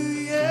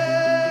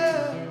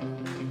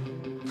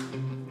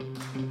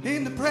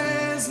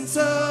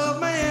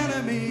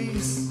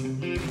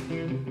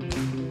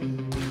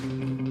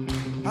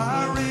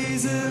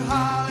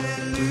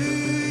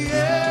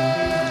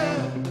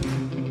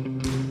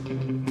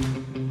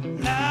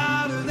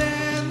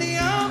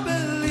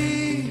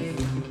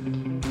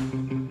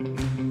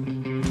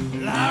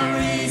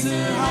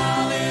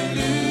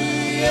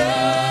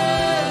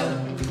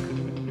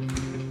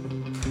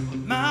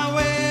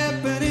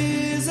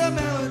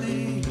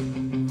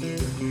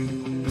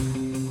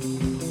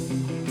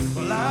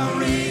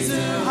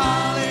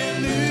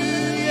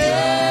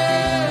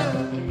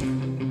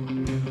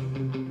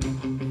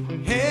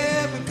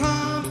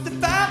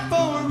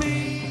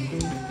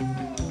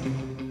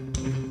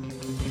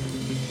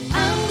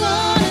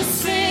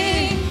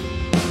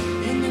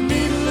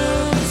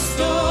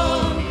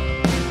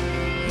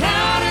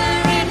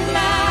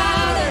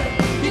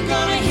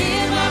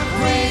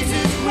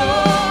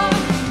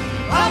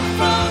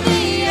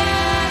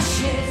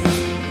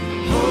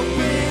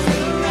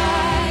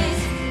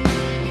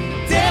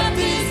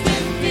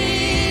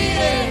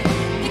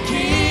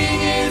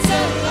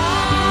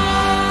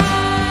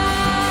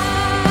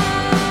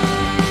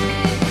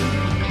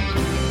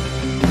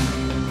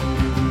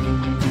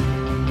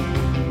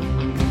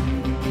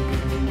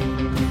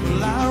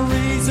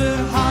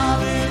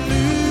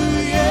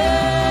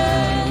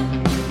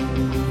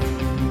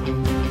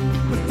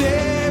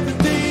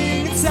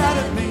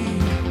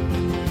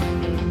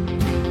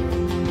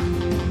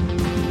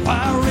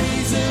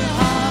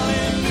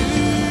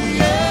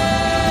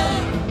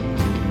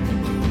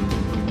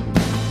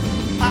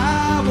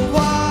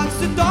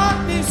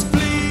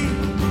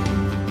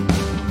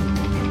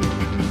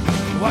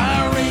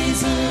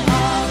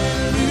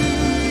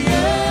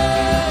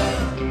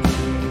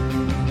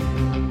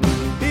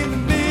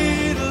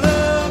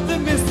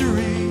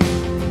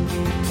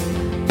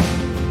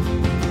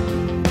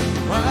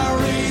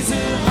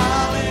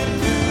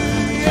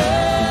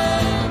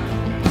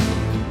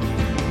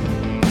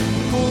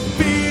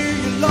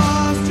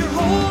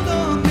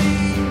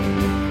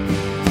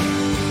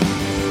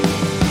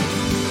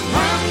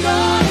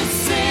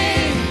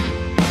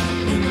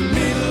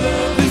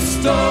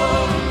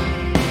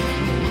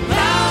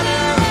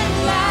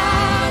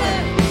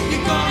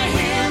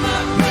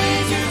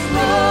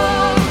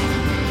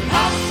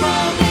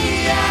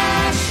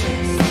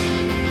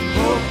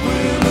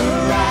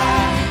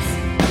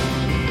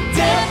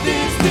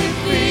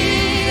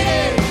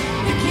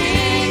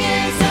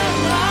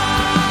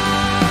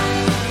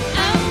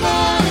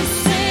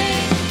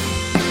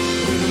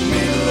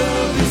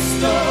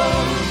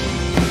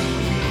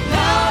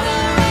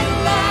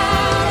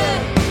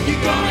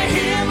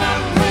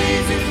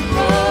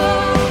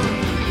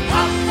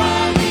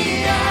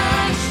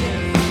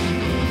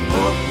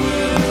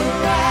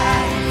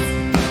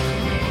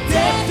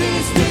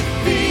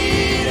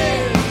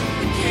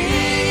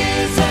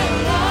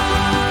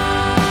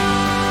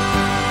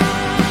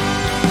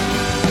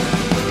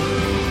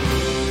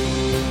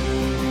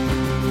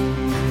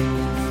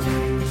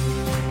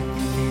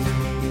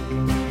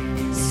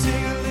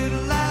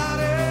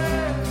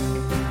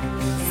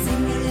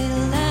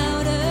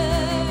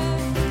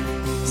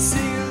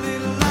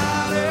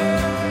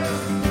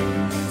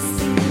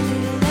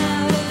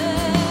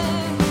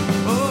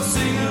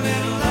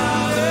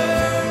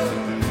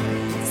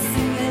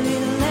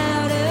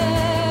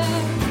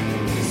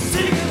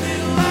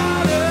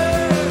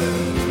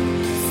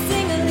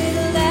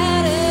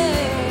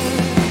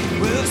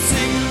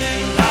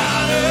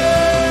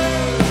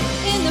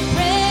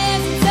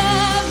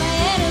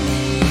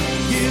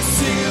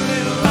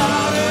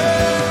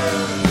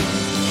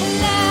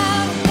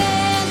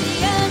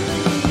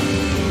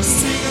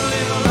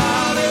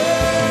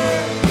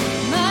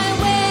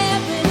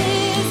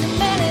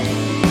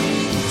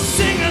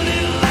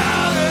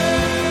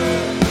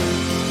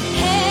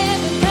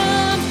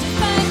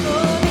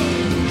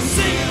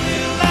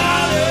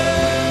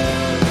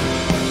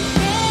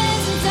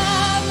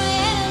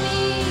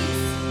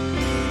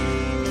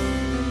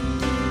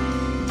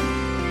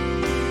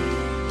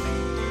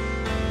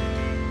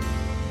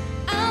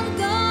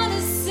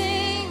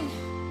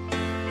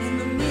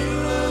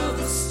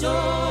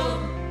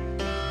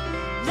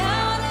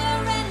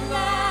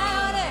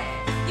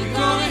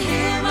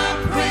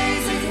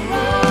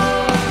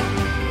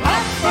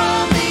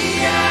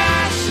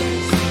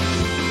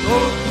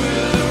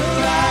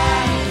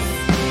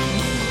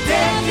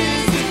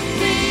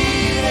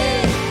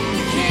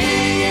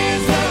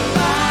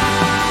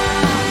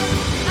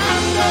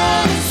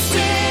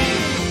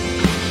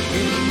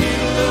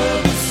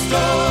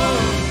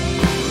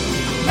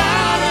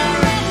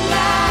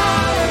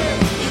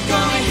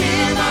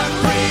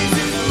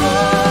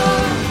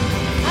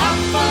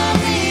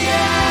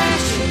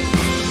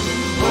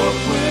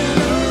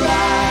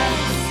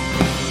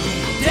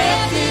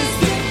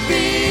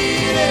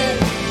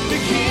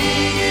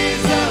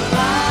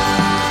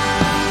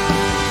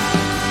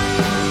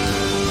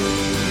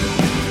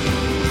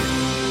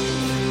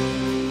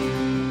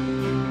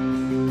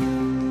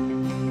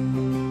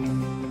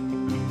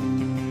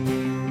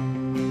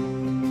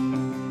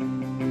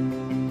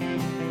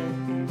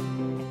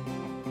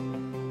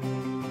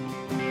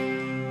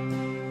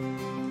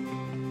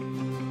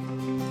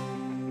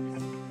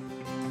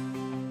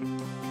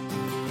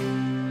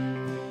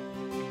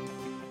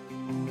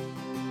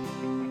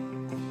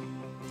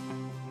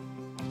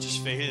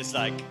 just feels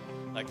like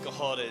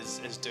God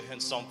is doing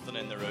something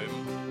in the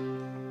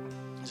room.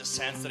 There's a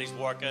sense that He's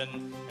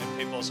working in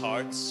people's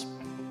hearts.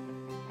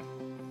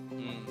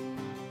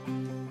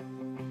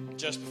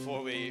 Just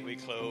before we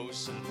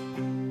close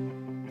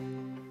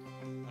and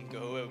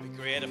go, it would be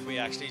great if we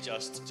actually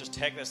just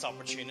take this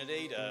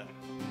opportunity to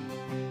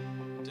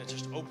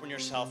just open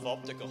yourself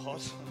up to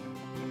God.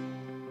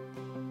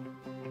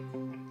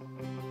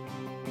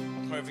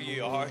 Wherever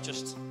you are,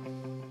 just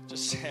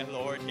say,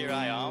 Lord, here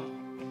I am.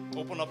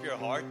 Open up your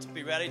heart.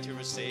 Be ready to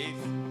receive.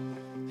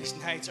 These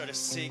nights are to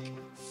seek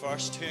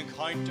first, to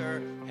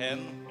encounter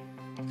Him,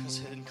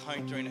 because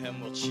encountering Him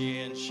will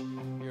change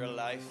your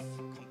life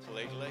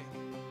completely.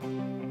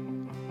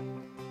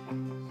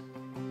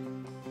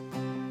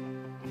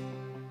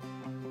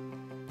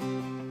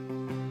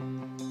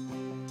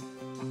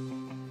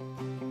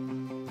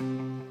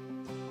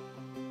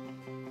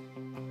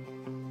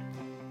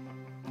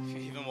 If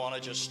you even want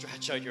to just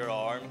stretch out your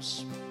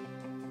arms,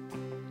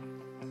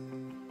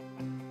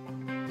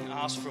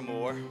 ask for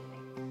more.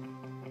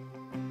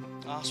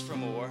 Ask for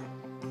more.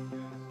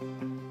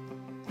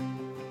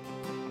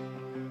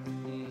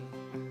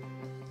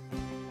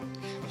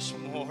 Give us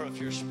more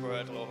of your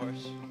Spirit, Lord.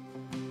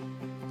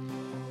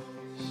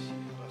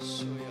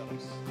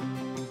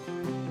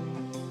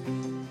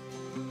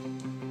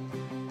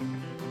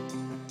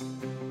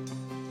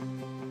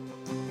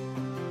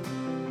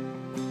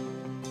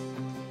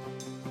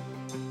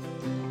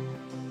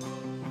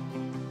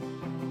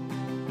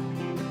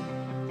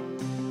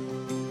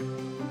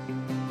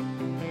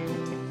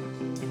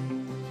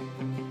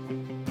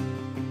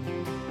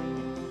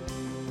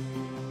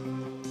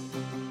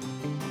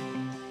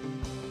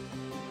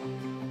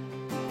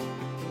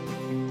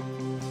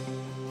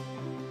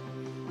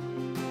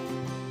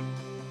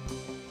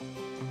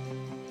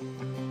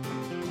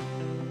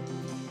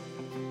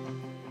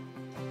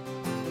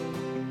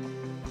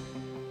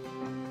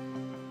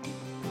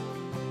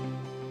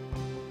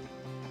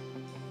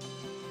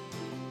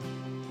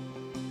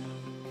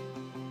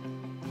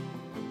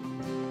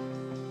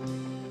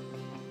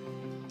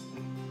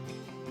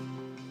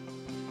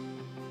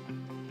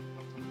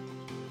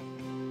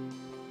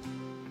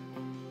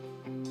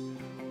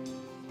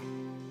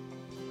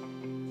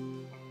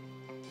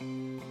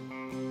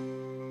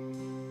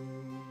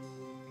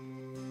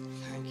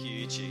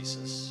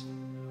 Jesus.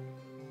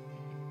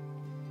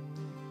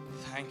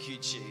 Thank you,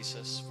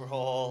 Jesus, for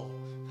all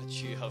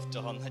that you have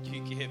done, that you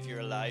gave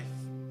your life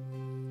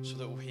so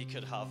that we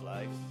could have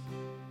life.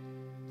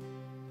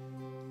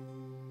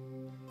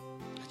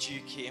 That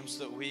you came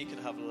so that we could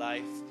have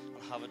life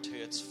and have it to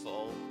its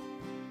full.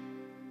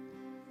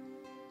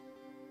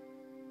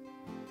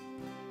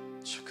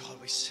 So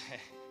God, we say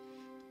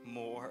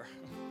more.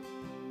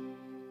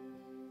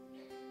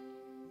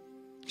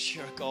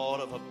 You're a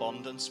God of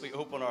abundance. We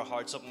open our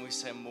hearts up and we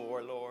say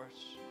more, Lord.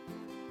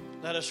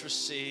 Let us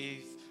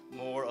receive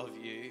more of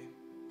you.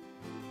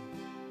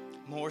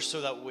 More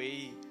so that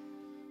we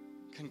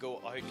can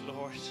go out,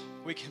 Lord.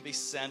 We can be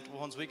sent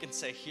ones. We can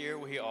say, here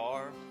we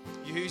are.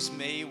 Use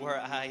me where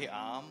I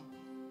am.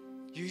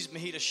 Use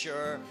me to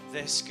share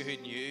this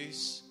good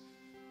news.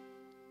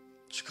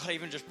 So God,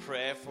 even just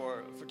pray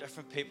for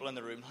different people in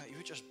the room. You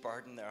would just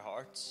burden their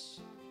hearts.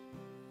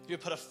 You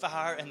would put a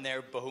fire in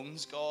their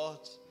bones, God.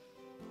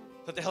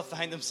 That they'll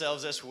find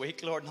themselves this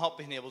week, Lord, not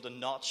being able to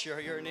not share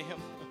your name.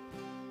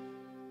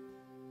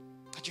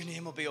 That your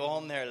name will be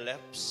on their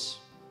lips.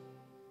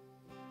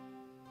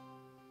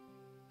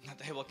 That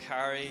they will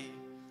carry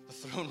the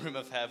throne room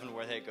of heaven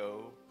where they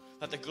go.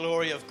 That the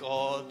glory of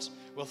God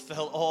will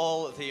fill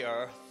all the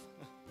earth.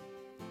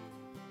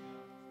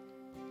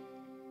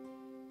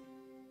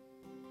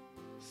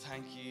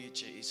 Thank you,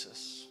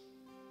 Jesus.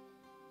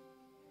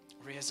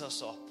 Raise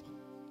us up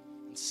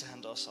and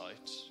send us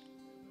out.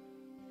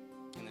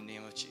 In the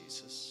name of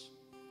Jesus.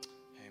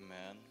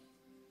 Amen.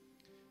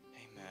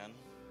 Amen.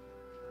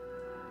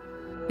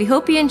 We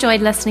hope you enjoyed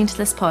listening to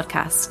this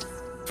podcast.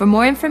 For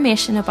more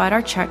information about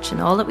our church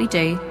and all that we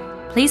do,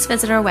 please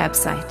visit our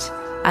website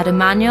at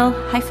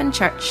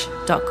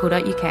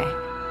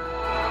emmanuel-church.co.uk.